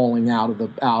them falling out of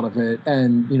it,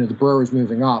 and the Brewers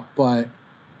moving up. But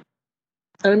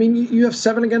and I mean, you have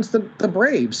 7 against the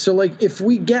Braves. So like, if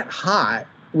we get hot,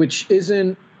 which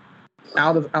isn't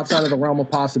outside of the realm of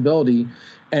possibility,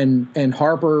 and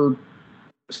Harper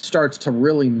starts to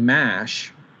really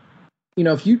mash,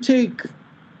 if you take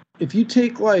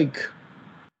like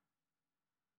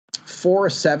 4 or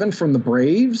 7 from the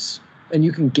Braves and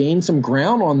you can gain some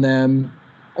ground on them,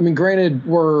 I mean, granted,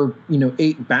 we're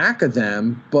 8 back of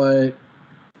them, but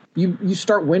you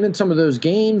start winning some of those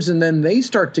games, and then they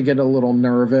start to get a little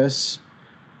nervous,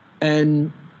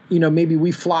 and maybe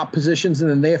we flop positions, and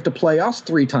then they have to play us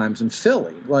 3 times in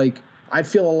Philly. Like, I'd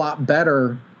feel a lot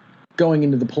better going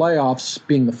into the playoffs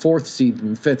being the 4th seed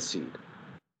than the 5th seed.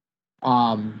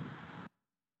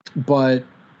 But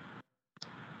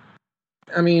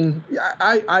I mean,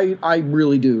 I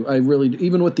really do. I really do.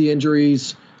 Even with the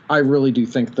injuries, I really do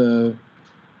think the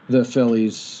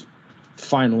Phillies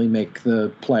finally make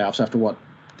the playoffs after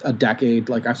a decade.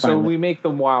 Like, so we make the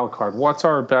wild card. What's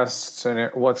our best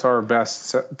scenario? What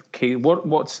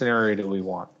scenario do we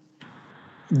want?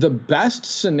 The best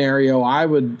scenario, I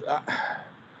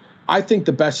think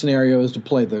the best scenario is to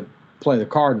play the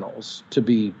Cardinals, to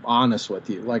be honest with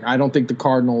you. Like, I don't think the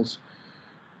Cardinals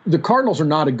are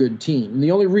not a good team. The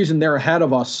only reason they're ahead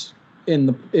of us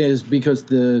is because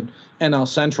the NL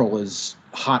Central is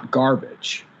hot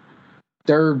garbage.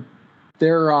 They're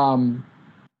 2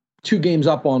 games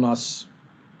up on us,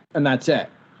 and that's it.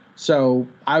 So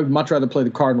I would much rather play the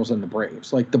Cardinals than the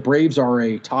Braves. Like, the Braves are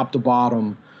a top to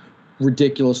bottom,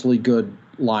 ridiculously good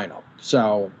lineup.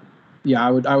 So yeah,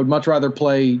 I would much rather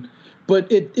play, but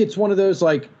it's one of those,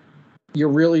 like, you're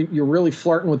really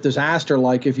flirting with disaster.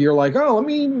 Like, if you're like, oh, let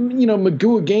me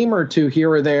Magoo a game or 2 here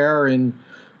or there, and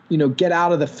get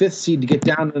out of the 5th seed to get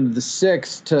down into the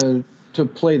 6th to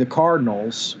play the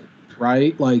Cardinals,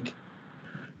 right? Like,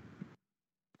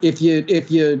 if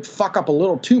you fuck up a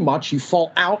little too much, you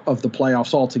fall out of the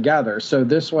playoffs altogether. So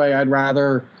this way, I'd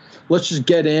rather let's just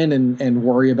get in and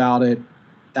worry about it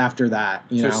after that.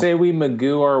 So say we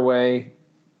Magoo our way,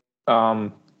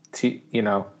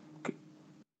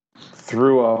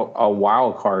 through a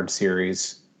wild card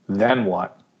series, then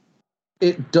what?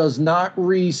 It does not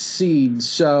reseed,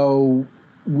 so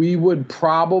we would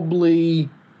probably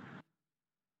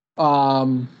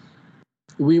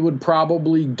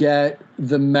get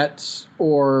the Mets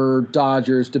or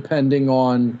Dodgers, depending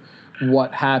on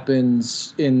what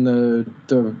happens in the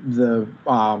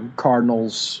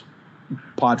Cardinals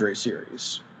Padres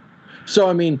series. So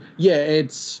I mean, yeah,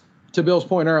 it's to Bill's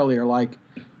point earlier, like,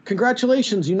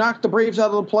 congratulations, you knocked the Braves out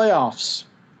of the playoffs.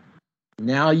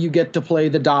 Now you get to play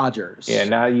the Dodgers. Yeah,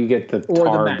 now you get the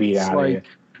tar beat out of you.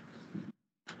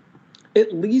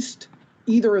 At least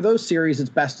either of those series, it's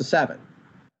best of 7.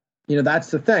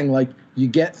 That's the thing. Like, you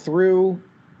get through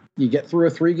a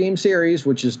 3-game series,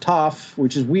 which is tough,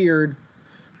 which is weird.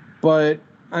 But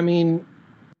I mean,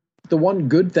 the one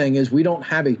good thing is we don't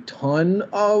have a ton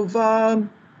of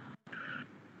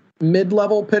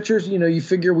mid-level pitchers. You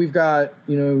figure we've got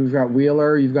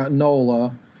Wheeler, you've got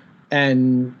Nola,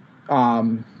 and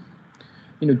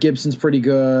Gibson's pretty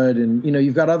good, and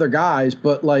you've got other guys,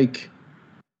 but like,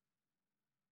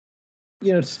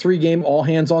 it's 3-game, all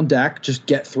hands on deck, just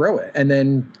get through it and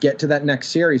then get to that next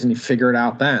series and you figure it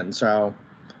out then. So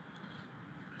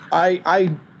I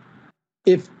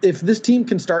if this team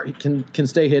can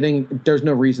stay hitting, there's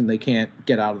no reason they can't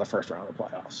get out of the first round of the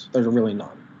playoffs. There's really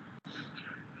none.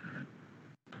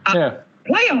 Yeah.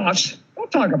 Playoffs?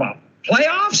 Don't talk about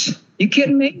playoffs. You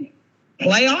kidding me?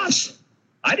 Playoffs?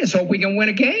 I just hope we can win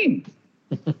a game.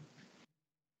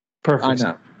 Perfect. I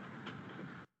know.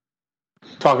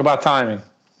 Talk about timing.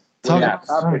 We're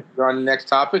on the next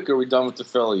topic, or are we done with the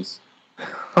Phillies?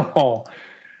 Oh,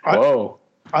 whoa.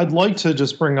 I'd like to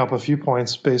just bring up a few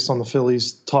points based on the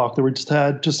Phillies talk that we just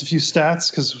had. Just a few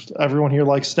stats, because everyone here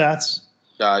likes stats.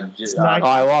 I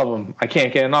love them. I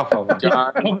can't get enough of them.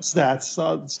 Stats,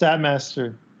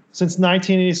 Statmaster. Since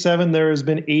 1987, there has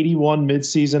been 81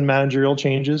 midseason managerial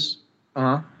changes.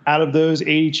 Uh-huh. Out of those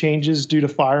 80 changes due to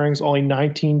firings, only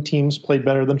 19 teams played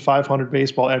better than 500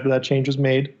 baseball after that change was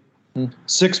made.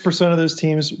 6% of those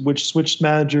teams which switched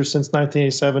managers since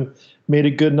 1987 made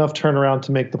a good enough turnaround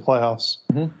to make the playoffs.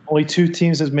 Mm-hmm. Only 2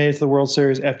 teams has made it to the World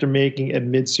Series after making a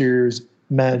mid-series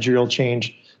managerial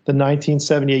change. The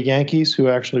 1978 Yankees, who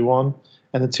actually won,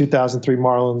 and the 2003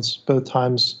 Marlins. Both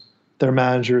times their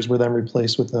managers were then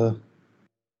replaced with a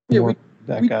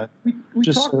guy. We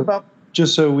talked about.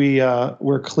 Just so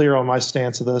we're clear on my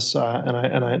stance of this,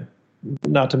 and I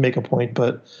not to make a point,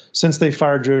 but since they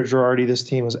fired Joe Girardi, this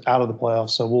team is out of the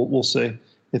playoffs. So we'll see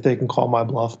if they can call my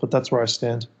bluff. But that's where I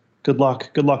stand. Good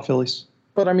luck, Phillies.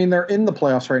 But I mean, they're in the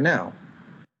playoffs right now.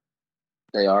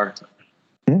 They are.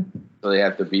 So they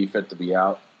have to beef it to be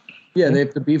out. Yeah, they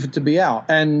have to beef it to be out.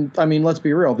 And I mean, let's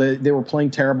be real. They were playing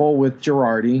terrible with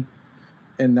Girardi,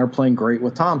 and they're playing great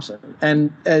with Thompson.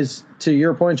 And as to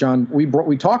your point, John,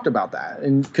 we talked about that,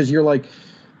 and because you're like,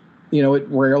 it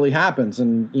rarely happens,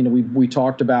 and we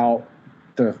talked about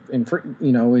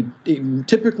it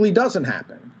typically doesn't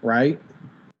happen, right?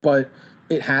 But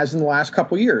it has in the last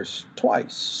couple of years,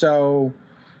 twice. So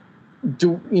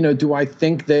do I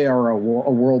think they are a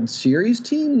World Series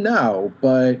team? No,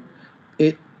 but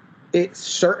it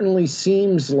certainly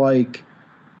seems like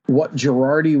what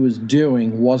Girardi was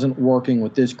doing wasn't working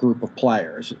with this group of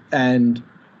players. And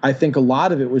I think a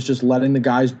lot of it was just letting the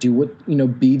guys do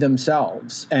what, be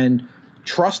themselves and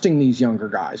trusting these younger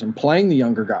guys and playing the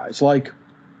younger guys. Like,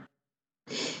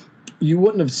 you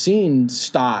wouldn't have seen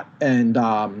Stott and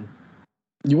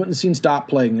you wouldn't have seen Stott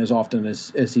playing as often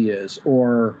as he is,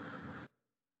 or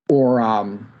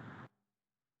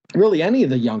really any of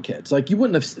the young kids. Like, you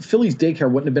wouldn't have, Phillies daycare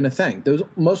wouldn't have been a thing.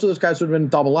 Most of those guys would have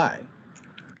been AA.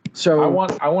 So I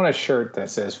want a shirt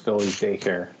that says Phillies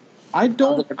daycare. I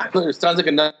don't. It sounds like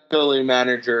a Philly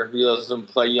manager who doesn't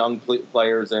play young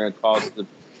players, and it costs the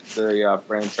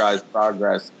franchise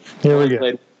progress. Here we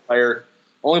go.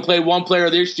 Only played one player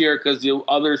this year because the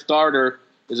other starter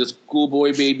is a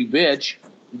schoolboy baby bitch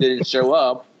who didn't show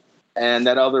up, and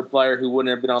that other player who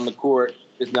wouldn't have been on the court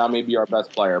is now maybe our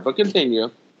best player. But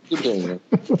continue. I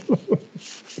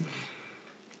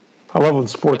love when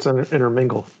sports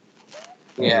intermingle.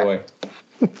 Yeah. Oh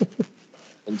boy.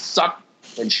 And suck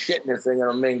and shit in this thing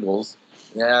intermingles.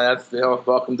 Yeah, that's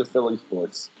welcome to Philly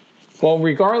sports. Well,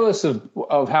 regardless of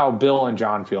how Bill and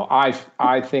John feel, I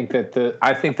think that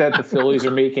the Phillies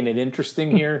are making it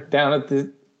interesting here down at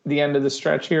the end of the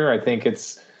stretch here. I think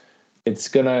it's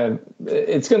gonna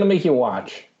make you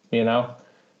watch.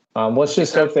 Let's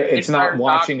just hope that it's not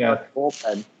watching a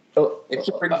bullpen. It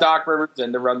should bring Doc Rivers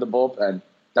in to run the bullpen.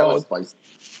 That was spicy.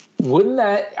 Wouldn't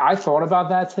that? I thought about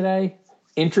that today.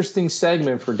 Interesting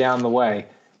segment for down the way.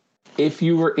 If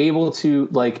you were able to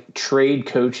trade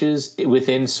coaches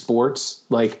within sports,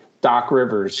 like Doc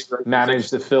Rivers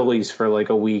manage the Phillies for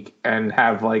a week and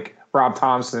have Rob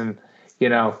Thompson,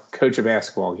 coach a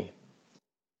basketball game.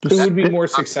 Who would be more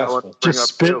successful? Just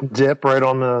spit and dip right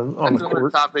on the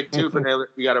court. Topic too, but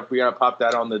we gotta pop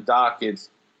that on the dock. It's,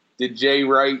 did Jay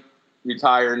Wright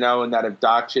retire knowing that if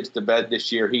Doc shits the bed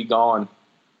this year, he gone?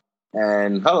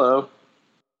 And hello.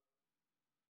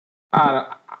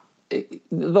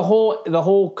 The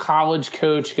whole college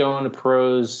coach going to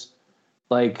pros,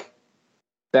 that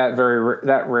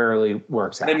rarely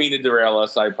works out. I didn't mean to derail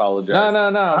us. I apologize.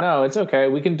 No. It's okay.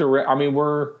 We can derail. I mean,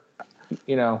 the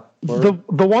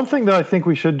one thing that I think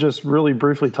we should just really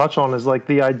briefly touch on is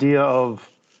the idea of,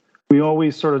 we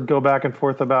always sort of go back and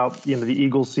forth about the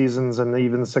Eagles seasons and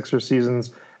even the Sixers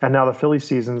seasons and now the Philly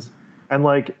seasons, and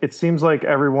it seems like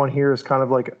everyone here is kind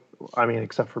of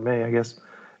except for me, I guess,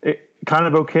 kind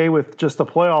of okay with just the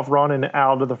playoff run and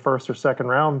out of the first or second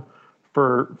round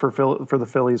for the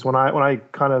Phillies. When I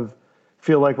kind of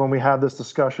feel like when we have this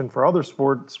discussion for other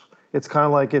sports, it's kind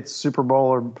of like it's Super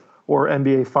Bowl or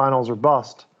NBA Finals or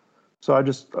bust. So I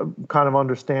just kind of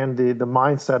understand the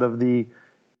mindset of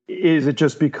is it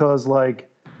just because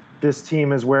this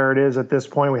team is where it is at this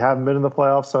point? We haven't been in the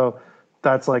playoffs, so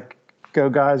that's like, go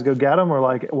guys, go get them, or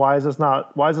like why is this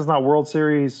not World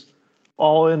Series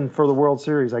all in for the World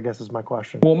Series, I guess is my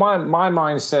question. Well, my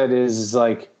mindset is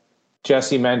like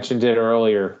Jesse mentioned it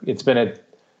earlier. It's been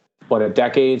a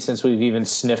decade since we've even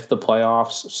sniffed the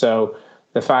playoffs. So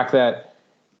the fact that,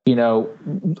 you know,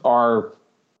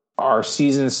 our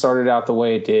season started out the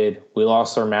way it did, we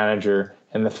lost our manager,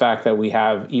 and the fact that we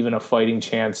have even a fighting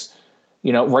chance,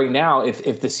 you know, right now,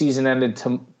 if the season ended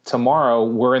tomorrow,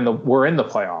 we're in the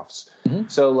playoffs. Mm-hmm.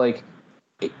 So like,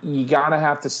 you gotta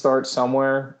have to start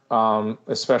somewhere,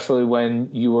 especially when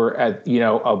you were at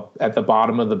the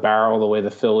bottom of the barrel the way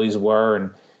the Phillies were,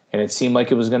 and it seemed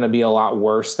like it was going to be a lot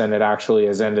worse than it actually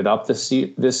has ended up this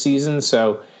season.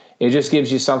 So it just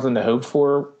gives you something to hope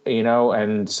for, you know,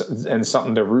 and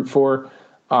something to root for.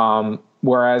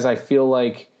 Whereas I feel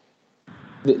like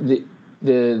with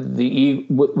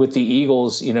the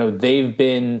Eagles, you know, they've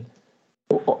been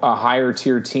a higher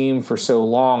tier team for so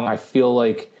long. I feel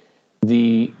like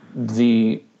the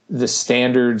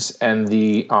standards and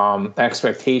the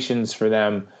expectations for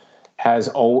them has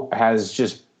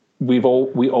just we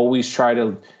always try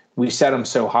to, we set them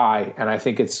so high, and I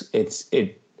think it's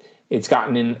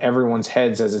gotten in everyone's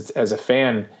heads as a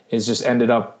fan, is just ended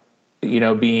up, you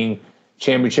know, being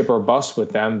championship or bust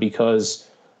with them because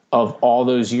of all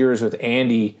those years with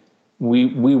Andy.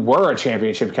 We were a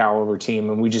championship caliber team,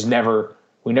 and we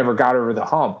never got over the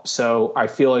hump. So I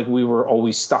feel like we were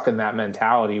always stuck in that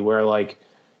mentality where, like,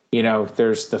 you know,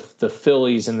 there's the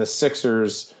Phillies and the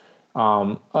Sixers,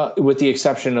 with the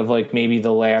exception of like maybe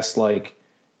the last, like,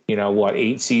 you know,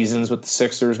 8 seasons with the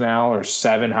Sixers now, or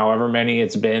 7, however many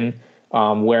it's been,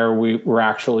 where we were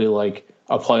actually like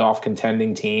a playoff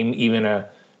contending team, even a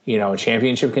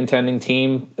championship contending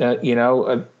team,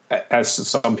 as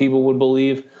some people would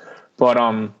believe. But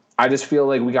I just feel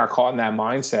like we got caught in that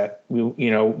mindset,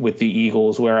 with the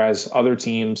Eagles, whereas other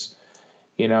teams,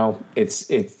 you know,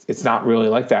 it's not really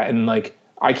like that. And like,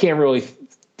 I can't really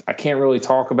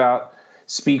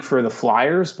speak for the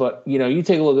Flyers, but, you know, you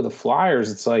take a look at the Flyers,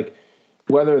 it's like,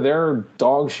 whether they're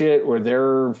dog shit or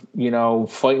they're, you know,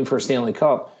 fighting for a Stanley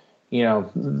Cup, you know,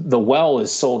 the well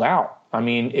is sold out. I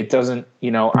mean, it doesn't,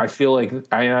 you know, I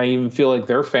even feel like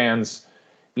their fans,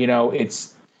 you know,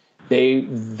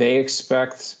 they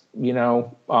expect, you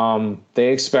know, they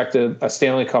expect a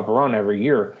Stanley Cup run every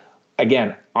year.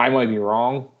 Again, I might be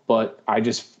wrong, but I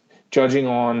just, judging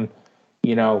on,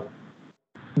 you know,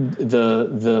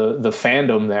 the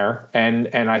fandom there, and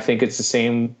I think it's the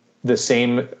same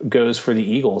goes for the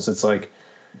Eagles. It's like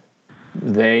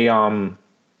they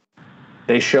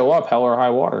show up hell or high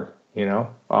water, you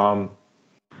know.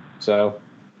 So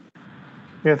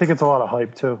yeah, I think it's a lot of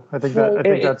hype too. I think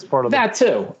that's part of that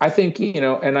too. I think, you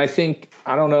know, and I think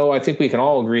we can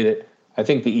all agree that I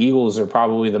think the Eagles are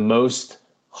probably the most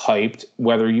hyped,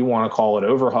 whether you want to call it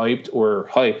overhyped or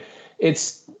hype.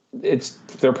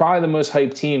 They're probably the most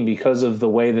hyped team because of the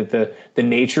way that the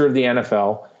nature of the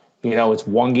NFL, you know, it's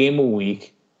one game a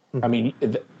week. I mean,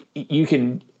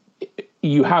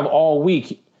 you have all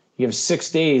week, you have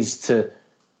 6 days to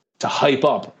hype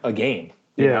up a game,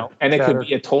 you know, and it could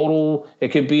be a total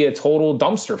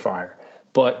dumpster fire.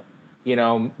 But, you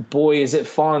know, boy, is it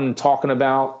fun talking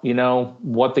about, you know,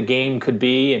 what the game could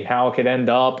be and how it could end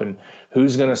up and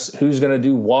who's gonna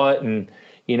do what. And,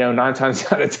 you know, 9 times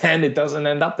out of 10, it doesn't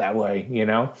end up that way, you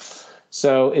know?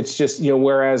 So it's just, you know,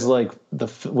 whereas like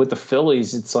with the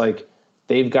Phillies, it's like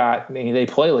they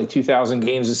play like 2,000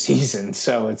 games a season.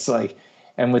 So it's like,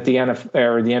 and with the NFL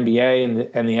or the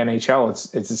NBA and the NHL,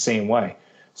 it's the same way.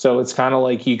 So it's kind of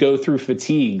like you go through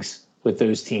fatigues with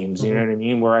those teams, you know what I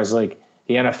mean? Whereas like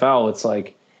the NFL, it's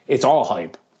like, it's all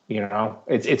hype, you know?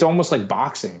 It's almost like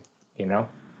boxing, you know?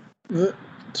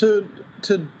 To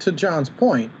John's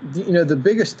point, you know, the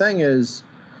biggest thing is,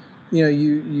 you know,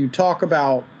 you talk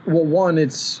about, well, one,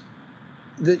 it's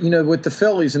that, you know, with the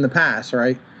Phillies in the past,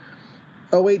 right?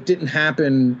 2008 didn't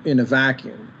happen in a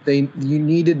vacuum. You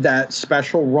needed that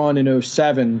special run in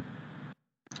 2007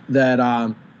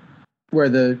 that where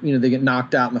they get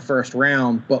knocked out in the first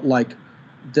round, but like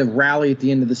the rally at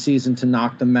the end of the season to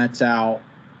knock the Mets out,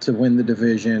 to win the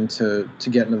division, to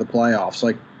get into the playoffs,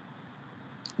 like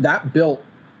that built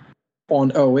on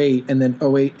 2008, and then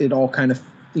 2008 it all kind of,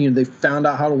 you know, they found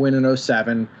out how to win in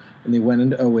 2007, and they went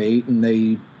into 2008 and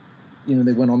they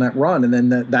went on that run, and then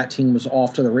that team was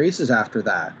off to the races after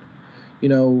that, you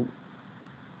know.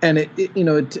 And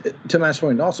to Matt's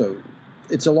point also,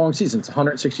 it's a long season. It's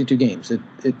 162 games.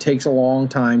 It takes a long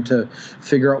time to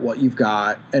figure out what you've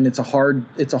got, and it's a hard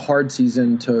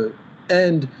season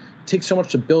and it takes so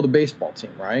much to build a baseball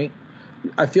team, right?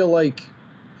 I feel like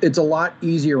it's a lot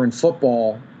easier in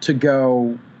football to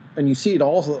go and you see it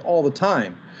all the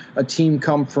time. A team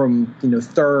come from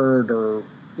third, or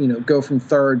go from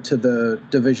third to the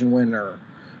division winner,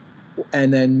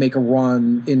 and then make a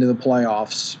run into the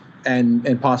playoffs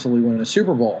and possibly win a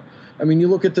Super Bowl. I mean, you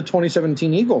look at the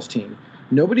 2017 Eagles team.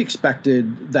 Nobody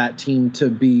expected that team to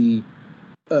be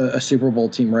a Super Bowl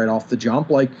team right off the jump.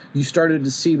 Like, you started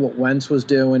to see what Wentz was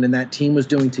doing and that team was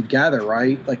doing together,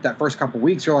 right? Like, that first couple of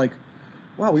weeks, you're like,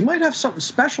 wow, we might have something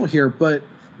special here. But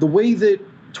the way that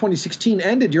 2016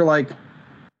 ended, you're like,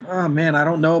 oh, man, I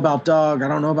don't know about Doug. I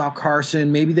don't know about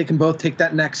Carson. Maybe they can both take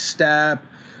that next step.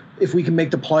 If we can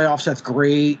make the playoffs, that's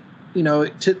great.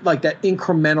 To like that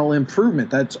incremental improvement.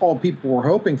 That's all people were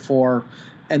hoping for.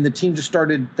 And the team just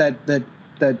started that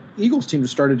Eagles team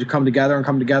just started to come together and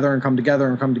come together and come together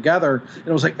and come together. And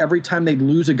it was like every time they'd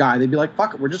lose a guy, they'd be like,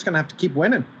 fuck it, we're just going to have to keep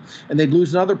winning. And they'd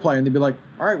lose another player, and they'd be like,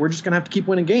 all right, we're just going to have to keep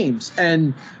winning games.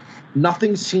 And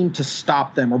nothing seemed to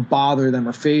stop them or bother them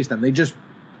or faze them. They just,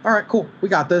 all right, cool, we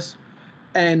got this.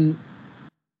 And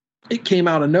it came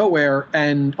out of nowhere.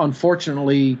 And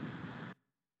unfortunately,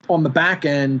 on the back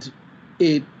end,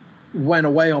 it went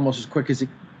away almost as quick as it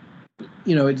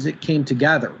came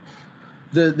together.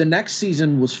 The next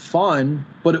season was fun,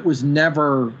 but it was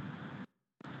never,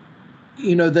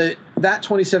 that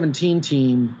 2017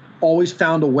 team always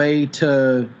found a way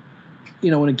to,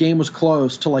 when a game was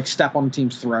close, to like step on the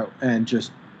team's throat and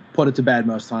just put it to bed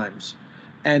most times.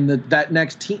 And that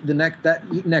next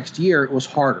year, it was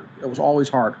harder. It was always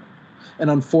harder.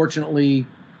 And unfortunately,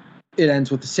 it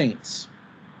ends with the Saints.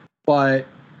 But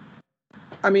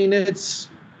I mean,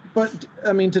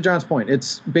 to John's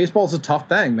point, baseball's a tough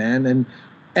thing, man.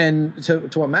 And to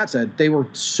what Matt said, they were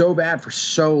so bad for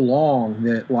so long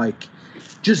that like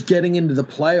just getting into the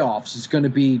playoffs is going to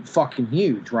be fucking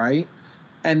huge, right?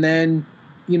 And then,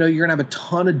 you're going to have a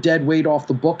ton of dead weight off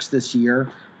the books this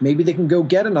year. Maybe they can go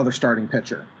get another starting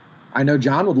pitcher. I know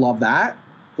John would love that.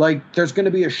 Like, there's going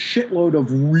to be a shitload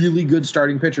of really good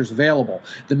starting pitchers available.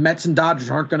 The Mets and Dodgers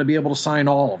aren't going to be able to sign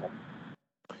all of them.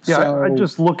 Yeah, So, I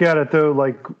just look at it, though,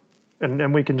 like,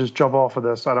 and we can just jump off of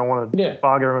this. I don't want to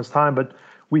bog everyone's time, but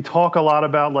we talk a lot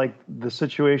about, like, the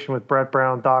situation with Brett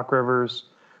Brown, Doc Rivers.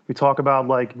 We talk about,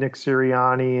 like, Nick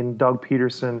Sirianni and Doug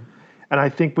Peterson. And I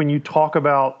think when you talk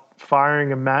about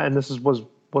firing and this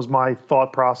was my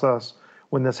thought process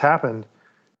when this happened,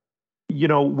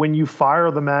 when you fire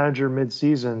the manager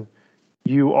midseason,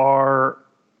 you are,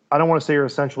 I don't want to say you're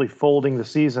essentially folding the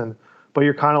season, but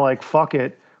you're kind of like, fuck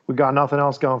it. We got nothing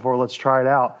else going for it. Let's try it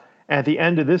out. And at the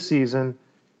end of this season,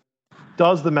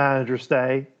 does the manager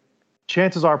stay?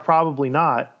 Chances are probably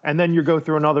not. And then you go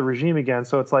through another regime again.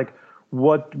 So it's like,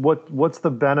 what's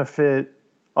the benefit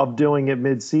of doing it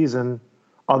mid-season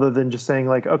other than just saying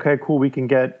like, okay, cool, we can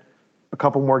get a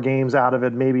couple more games out of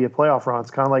it, maybe a playoff run.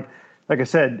 It's kind of like I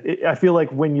said, I feel like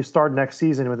when you start next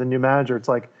season with a new manager, it's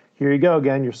like, here you go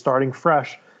again. You're starting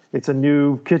fresh. It's a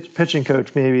new pitching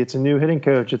coach, maybe. It's a new hitting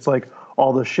coach. It's like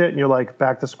all this shit, and you're like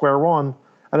back to square one.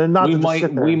 And then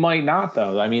we might not,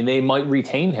 though. I mean, they might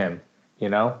retain him. We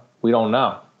don't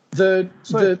know.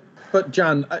 But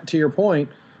John, to your point,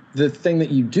 the thing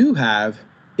that you do have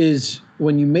is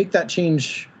when you make that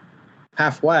change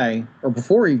halfway or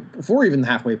before even the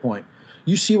halfway point,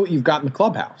 you see what you've got in the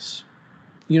clubhouse.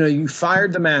 You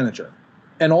fired the manager,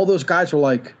 and all those guys were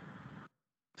like,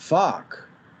 fuck,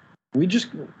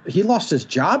 he lost his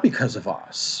job because of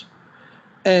us.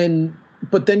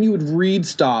 But then you would read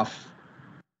stuff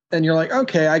and you're like,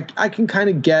 okay, I can kind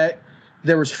of get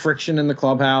there was friction in the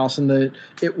clubhouse and that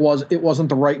it wasn't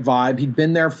the right vibe. He'd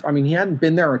been there. I mean, he hadn't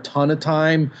been there a ton of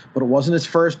time, but it wasn't his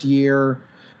first year.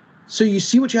 So you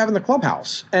see what you have in the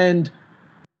clubhouse, and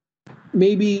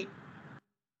maybe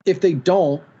if they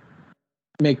don't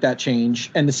make that change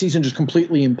and the season just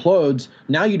completely implodes,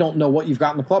 now you don't know what you've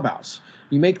got in the clubhouse.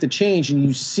 You make the change and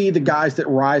you see the guys that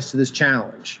rise to this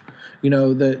challenge.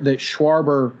 That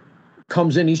Schwarber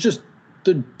comes in, he's just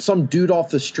some dude off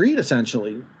the street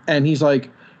essentially, and he's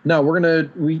like, no, we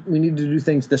need to do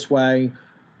things this way.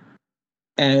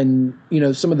 And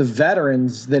some of the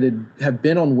veterans that have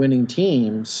been on winning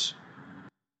teams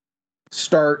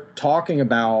start talking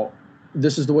about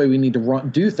this is the way we need to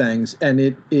do things, and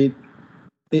it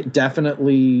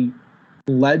definitely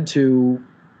led to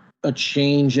a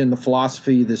change in the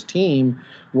philosophy of this team,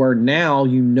 where now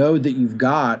that you've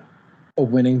got a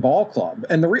winning ball club.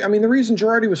 And the reason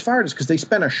Girardi was fired is because they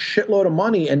spent a shitload of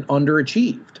money and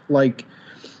underachieved. Like,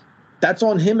 that's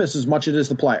on him as much as it is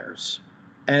the players.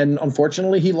 And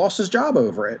unfortunately, he lost his job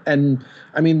over it. And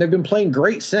I mean, they've been playing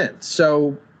great since.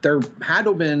 So there had to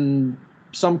have been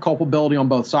some culpability on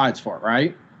both sides for it,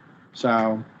 right?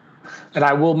 So. And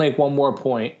I will make one more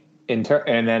point.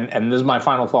 and this is my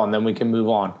final thought, and then we can move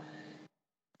on.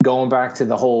 Going back to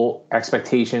the whole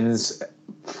expectations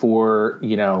for,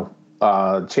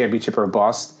 championship or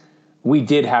bust, we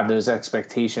did have those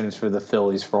expectations for the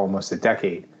Phillies for almost a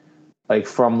decade. Like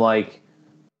from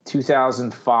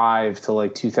 2005 to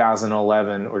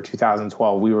 2011 or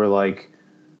 2012, we were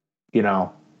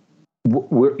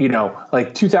we're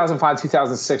 2005,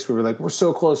 2006, we were we're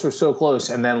so close.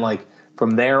 And then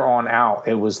from there on out,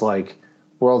 it was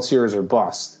World Series or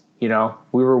bust. We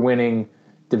were winning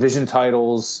division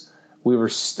titles.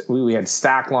 We had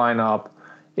stack lineup.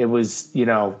 It was,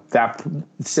 that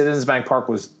Citizens Bank Park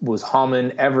was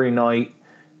humming every night.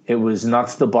 It was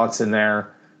nuts to butts in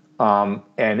there. And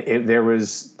there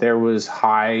was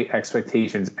high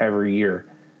expectations every year.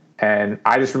 And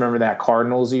I just remember that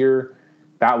Cardinals year.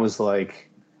 That was the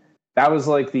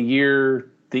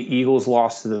year the Eagles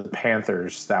lost to the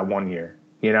Panthers that one year.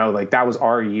 That was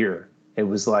our year. It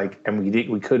was and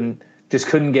we couldn't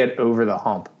get over the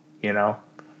hump. Is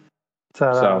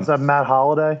that Matt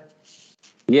Holliday?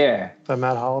 Yeah. Is that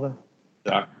Matt Holliday?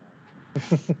 Yeah.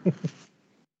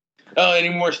 Oh, any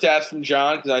more stats from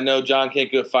John? Because I know John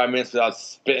can't go 5 minutes without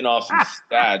spitting off some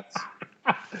stats.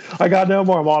 I got no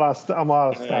more. I'm out of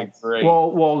stats. Great.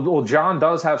 Well, John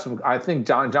does have some. I think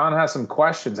John has some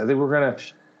questions. I think we're gonna.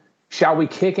 Shall we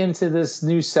kick into this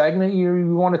new segment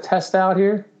you want to test out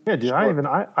here? Yeah, dude.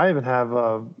 Sure. I even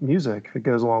have music that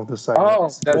goes along with this segment. Oh,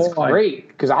 that's great.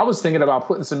 Because I was thinking about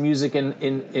putting some music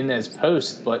in as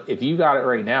post, but if you got it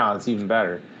right now, it's even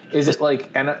better. Is it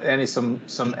any some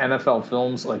NFL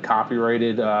films,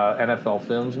 copyrighted NFL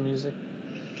films music?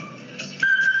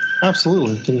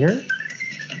 Absolutely. Can you hear it?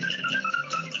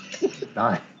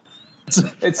 Nice.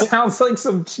 It sounds like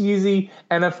some cheesy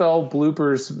NFL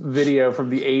bloopers video from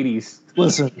the 80s.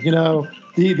 Listen,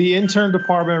 the intern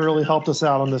department really helped us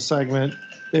out on this segment.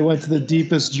 They went to the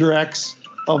deepest dregs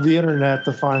of the internet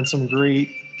to find some great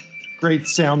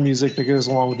sound music that goes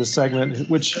along with this segment,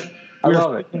 which I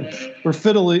love it. We're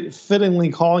fittingly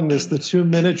calling this the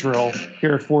 2-minute drill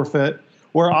here at Forfeit,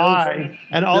 where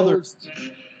others.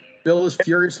 Bill is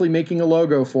furiously making a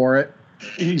logo for it.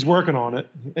 He's working on it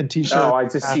and t-shirt. Oh, I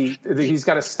just see he's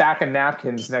got a stack of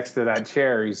napkins next to that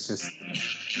chair. He's just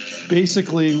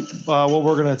basically what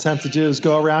we're going to attempt to do is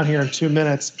go around here in 2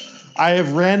 minutes. I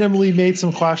have randomly made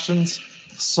some questions.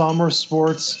 Some are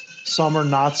sports, some are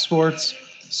not sports,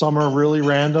 some are really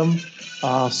random,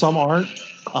 some aren't.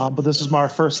 But this is my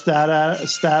first stab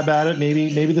at it.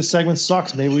 Maybe this segment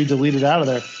sucks. Maybe we delete it out of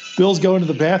there. Bill's going to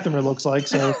the bathroom. It looks like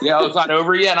so. Yeah, it's not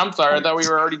over yet. I'm sorry. I thought we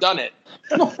were already done it.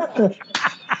 Well,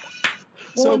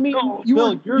 Bill, you've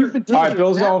been all right.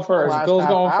 Bill's going first.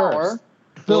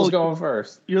 Bill's going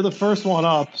first. You're the first one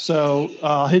up, so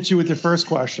I'll hit you with your first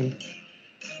question.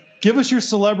 Give us your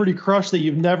celebrity crush that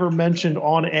you've never mentioned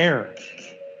on air.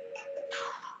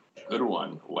 Good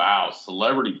one. Wow,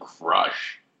 celebrity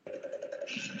crush.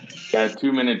 Got a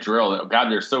 2-minute drill. God,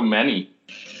 there's so many.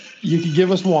 You can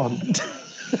give us one.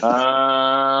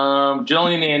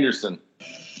 Gillian Anderson.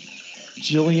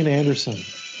 Gillian Anderson.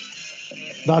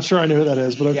 Not sure I know who that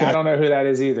is, but okay. Yeah, I don't know who that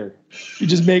is either. You're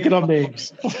just making up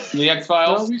names. The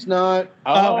X-Files? No, he's not.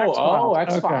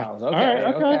 X-Files. Okay.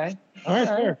 Okay. All right,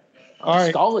 fair. All right.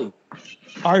 Scully.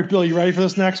 All right, Bill, you ready for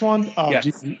this next one?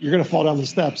 Yes. You're going to fall down the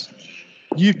steps.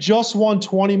 You've just won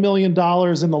 $20 million in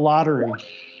the lottery.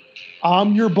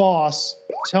 I'm your boss.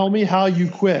 Tell me how you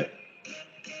quit.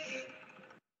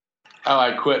 How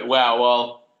I quit? Wow,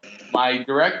 well, my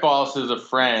direct boss is a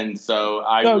friend, so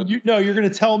you're going to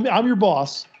tell me. I'm your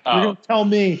boss. Oh. You're going to tell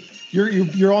me.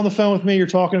 You're on the phone with me. You're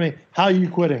talking to me. How are you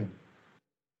quitting?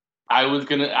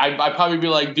 I'd probably be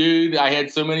like, dude, I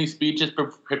had so many speeches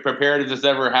prepared if this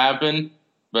ever happened,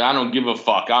 but I don't give a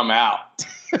fuck. I'm out.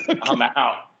 I'm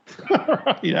out. All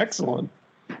right, excellent.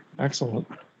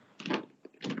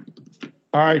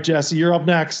 All right, Jesse, you're up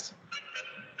next.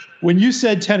 When you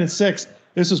said 10-6,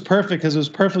 this was perfect because it was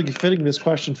perfectly fitting this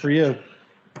question for you.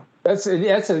 That's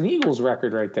an Eagles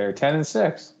record right there,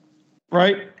 10-6.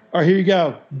 Right? All right, here you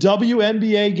go.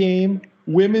 WNBA game,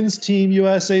 Women's Team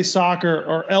USA Soccer,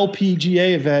 or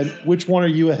LPGA event. Which one are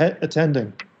you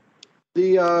attending?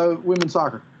 The women's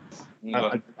soccer.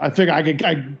 I think I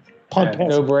punt. Yeah,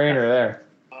 no brainer there.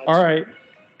 All right.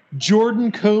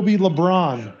 Jordan, Kobe,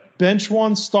 LeBron. Bench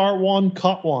one, start one,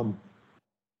 cut one.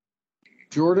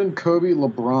 Jordan, Kobe,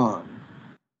 LeBron.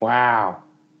 Wow.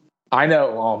 I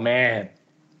know. Oh, man.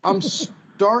 I'm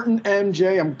starting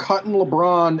MJ, I'm cutting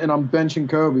LeBron, and I'm benching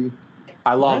Kobe.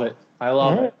 I love it.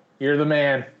 Right. You're the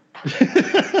man.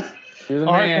 You're the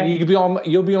man. Right,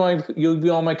 you'll be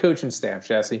on my coaching staff,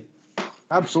 Jesse.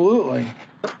 Absolutely.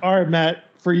 All right, Matt,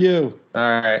 for you.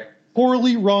 All right.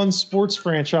 poorly run sports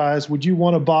franchise would you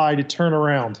want to buy to turn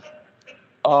around?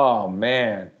 Oh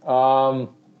man.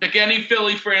 Pick any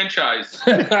Philly franchise.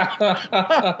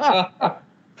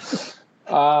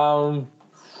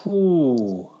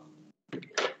 Ooh.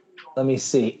 Let me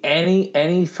see.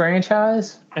 Any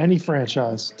franchise? Any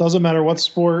franchise. Doesn't matter what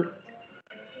sport.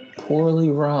 Poorly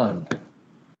run.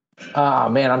 Ah,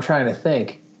 man, I'm trying to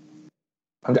think.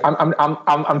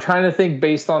 I'm trying to think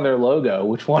based on their logo,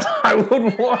 which one I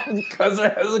would want because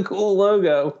it has a cool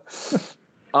logo.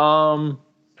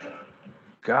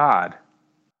 God.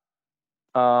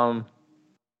 The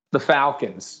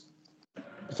Falcons.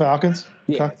 The Falcons?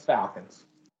 Yeah, Okay. Falcons.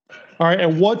 All right,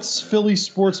 and what's Philly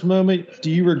sports moment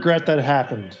do you regret that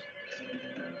happened?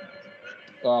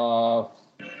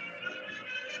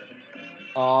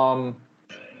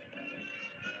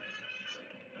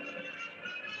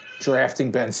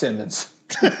 Drafting Ben Simmons.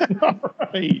 All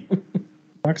right.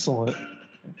 Excellent.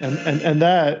 And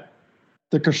that,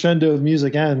 the crescendo of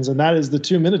music ends, and that is the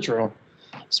 2-minute drill.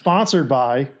 Sponsored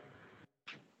by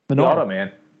The Auto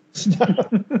Man.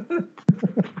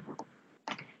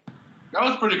 That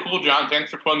was pretty cool, John.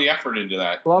 Thanks for putting the effort into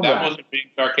that. Love that. Wasn't being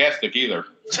sarcastic either.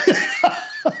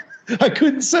 I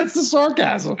couldn't sense the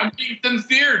sarcasm. I'm being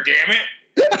sincere, damn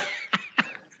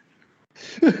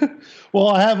it. Well,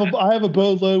 I have a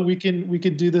boatload. We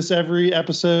can do this every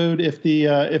episode if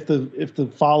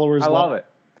the followers. I love it.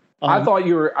 I Um, thought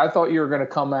you were going to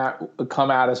come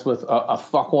at us with a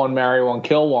fuck one, marry one,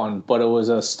 kill one, but it was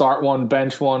a start one,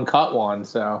 bench one, cut one.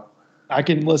 So I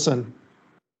can listen.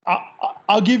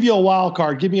 I'll give you a wild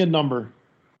card. Give me a number.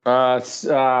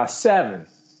 7.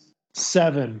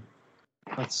 7.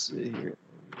 Let's see here.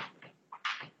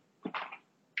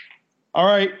 All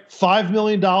right, $5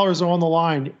 million are on the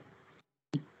line.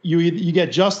 You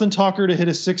get Justin Tucker to hit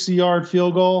a 60-yard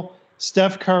field goal,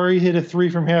 Steph Curry hit a 3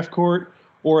 from half court,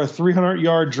 or a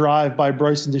 300-yard drive by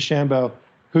Bryson DeChambeau.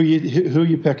 Who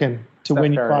you picking to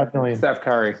win you $5 million? Steph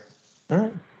Curry. All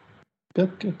right,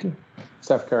 good.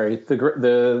 Steph Curry,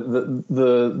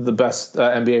 the best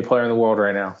NBA player in the world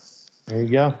right now. There you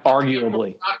go.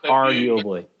 Arguably.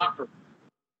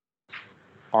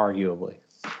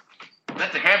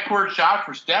 That's a half-court shot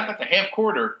for Steph. That's a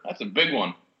half-quarter. That's a big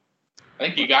one. I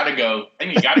think you got to go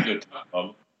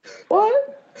tough.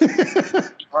 What?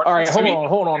 All right,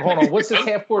 hold on. What's this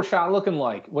half-court shot looking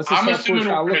like? I'm assuming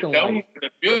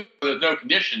there's no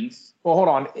conditions. Well, hold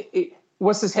on.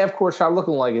 What's this half-court shot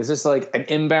looking like? Is this like an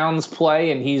inbounds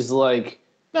play and he's like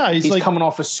he's like coming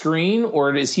off a screen,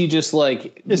 or is he just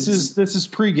like this is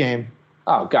pregame?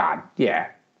 Oh God, yeah,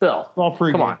 Bill. All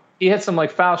pregame. Come on, he hit some like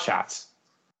foul shots.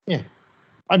 Yeah,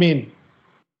 I mean,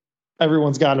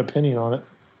 everyone's got an opinion on it.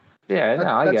 Yeah, no,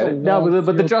 I get it. No,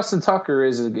 but the Justin Tucker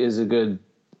is a good.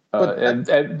 And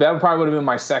that probably would have been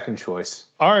my second choice.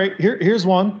 All right, here's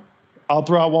one. I'll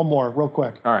throw out one more real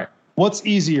quick. All right. What's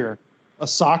easier, a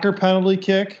soccer penalty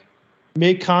kick,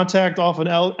 make contact off an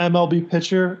MLB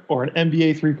pitcher, or an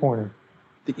NBA three-pointer?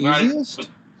 The easiest?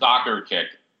 Soccer kick.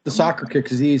 The soccer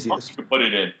kick is the easiest. Put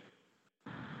it in.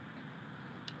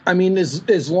 I mean,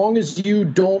 as long as you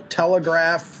don't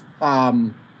telegraph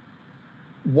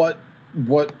what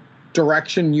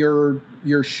direction you're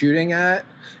shooting at,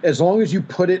 as long as you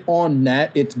put it on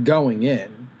net, it's going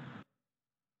in.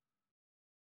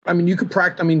 I mean, you could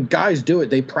practice. I mean, guys do it.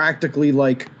 They practically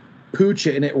like pooch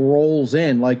it and it rolls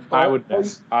in. Like I would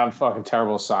miss. I'm fucking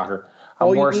terrible at soccer.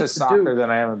 I'm worse at soccer than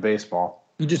I am in baseball.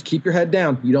 You just keep your head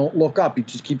down. You don't look up. You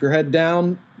just keep your head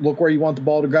down. Look where you want the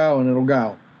ball to go, and it'll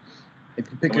go. If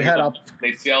you pick your head up,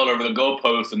 they sail it over the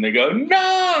goalpost and they go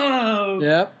no.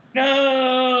 Yep.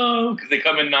 No, because they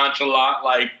come in nonchalant,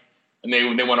 like, and they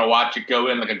want to watch it go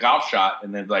in like a golf shot,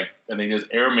 and then they just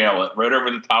airmail it right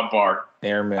over the top bar.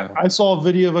 Airmail. I saw a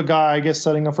video of a guy, I guess,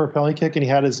 setting up for a penalty kick, and he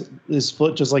had his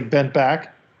foot just like bent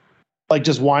back, like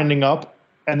just winding up,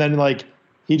 and then like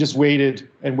he just waited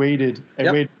and waited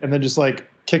and waited, and then just like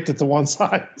kicked it to one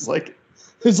side. It's like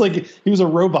he was a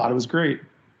robot. It was great.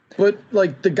 But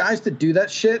like the guys that do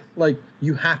that shit, like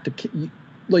you have to.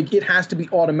 Like it has to be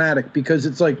automatic, because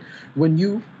it's like when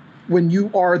you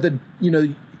are the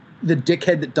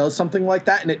dickhead that does something like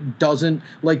that and it doesn't,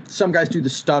 like some guys do the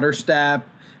stutter step,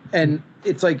 and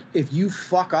it's like if you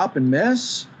fuck up and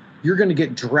miss, you're gonna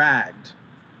get dragged.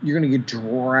 So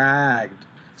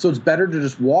it's better to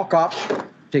just walk up,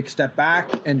 take a step back,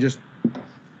 and just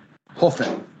hoof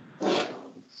it.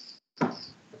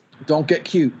 Don't get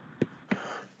cute.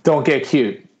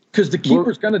 Because the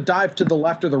keeper's gonna dive to the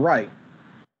left or the right.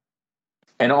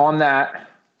 And on that,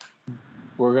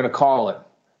 we're gonna call it.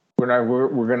 We're not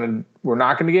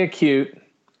gonna get cute,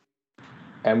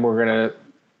 and we're gonna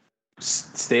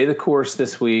stay the course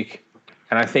this week,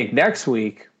 and I think next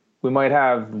week we might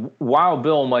have Wild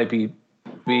Bill might be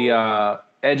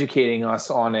educating us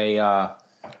on a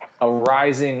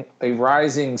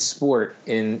rising sport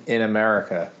in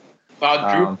America.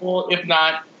 Quadruple, if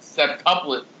not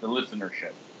septuplet, the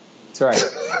listenership. That's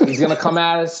right. He's going to come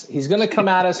at us. He's going to come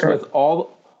at us with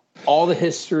all the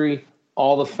history,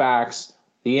 all the facts,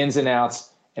 the ins and outs,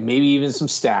 and maybe even some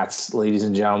stats, ladies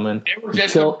and gentlemen. They were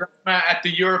just at the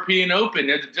European Open.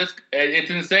 It's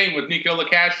insane with Nico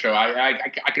Lacastro.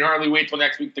 I can hardly wait till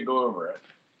next week to go over it.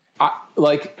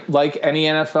 Like any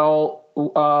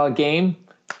NFL game,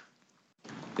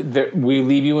 we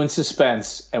leave you in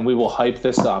suspense, and we will hype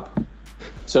this up.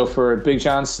 So for Big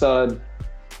John Stud,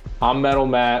 I'm Metal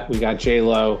Matt. We got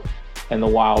J-Lo and the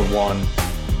Wild One.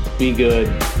 Be good.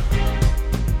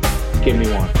 Give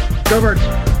me one. Go Birds.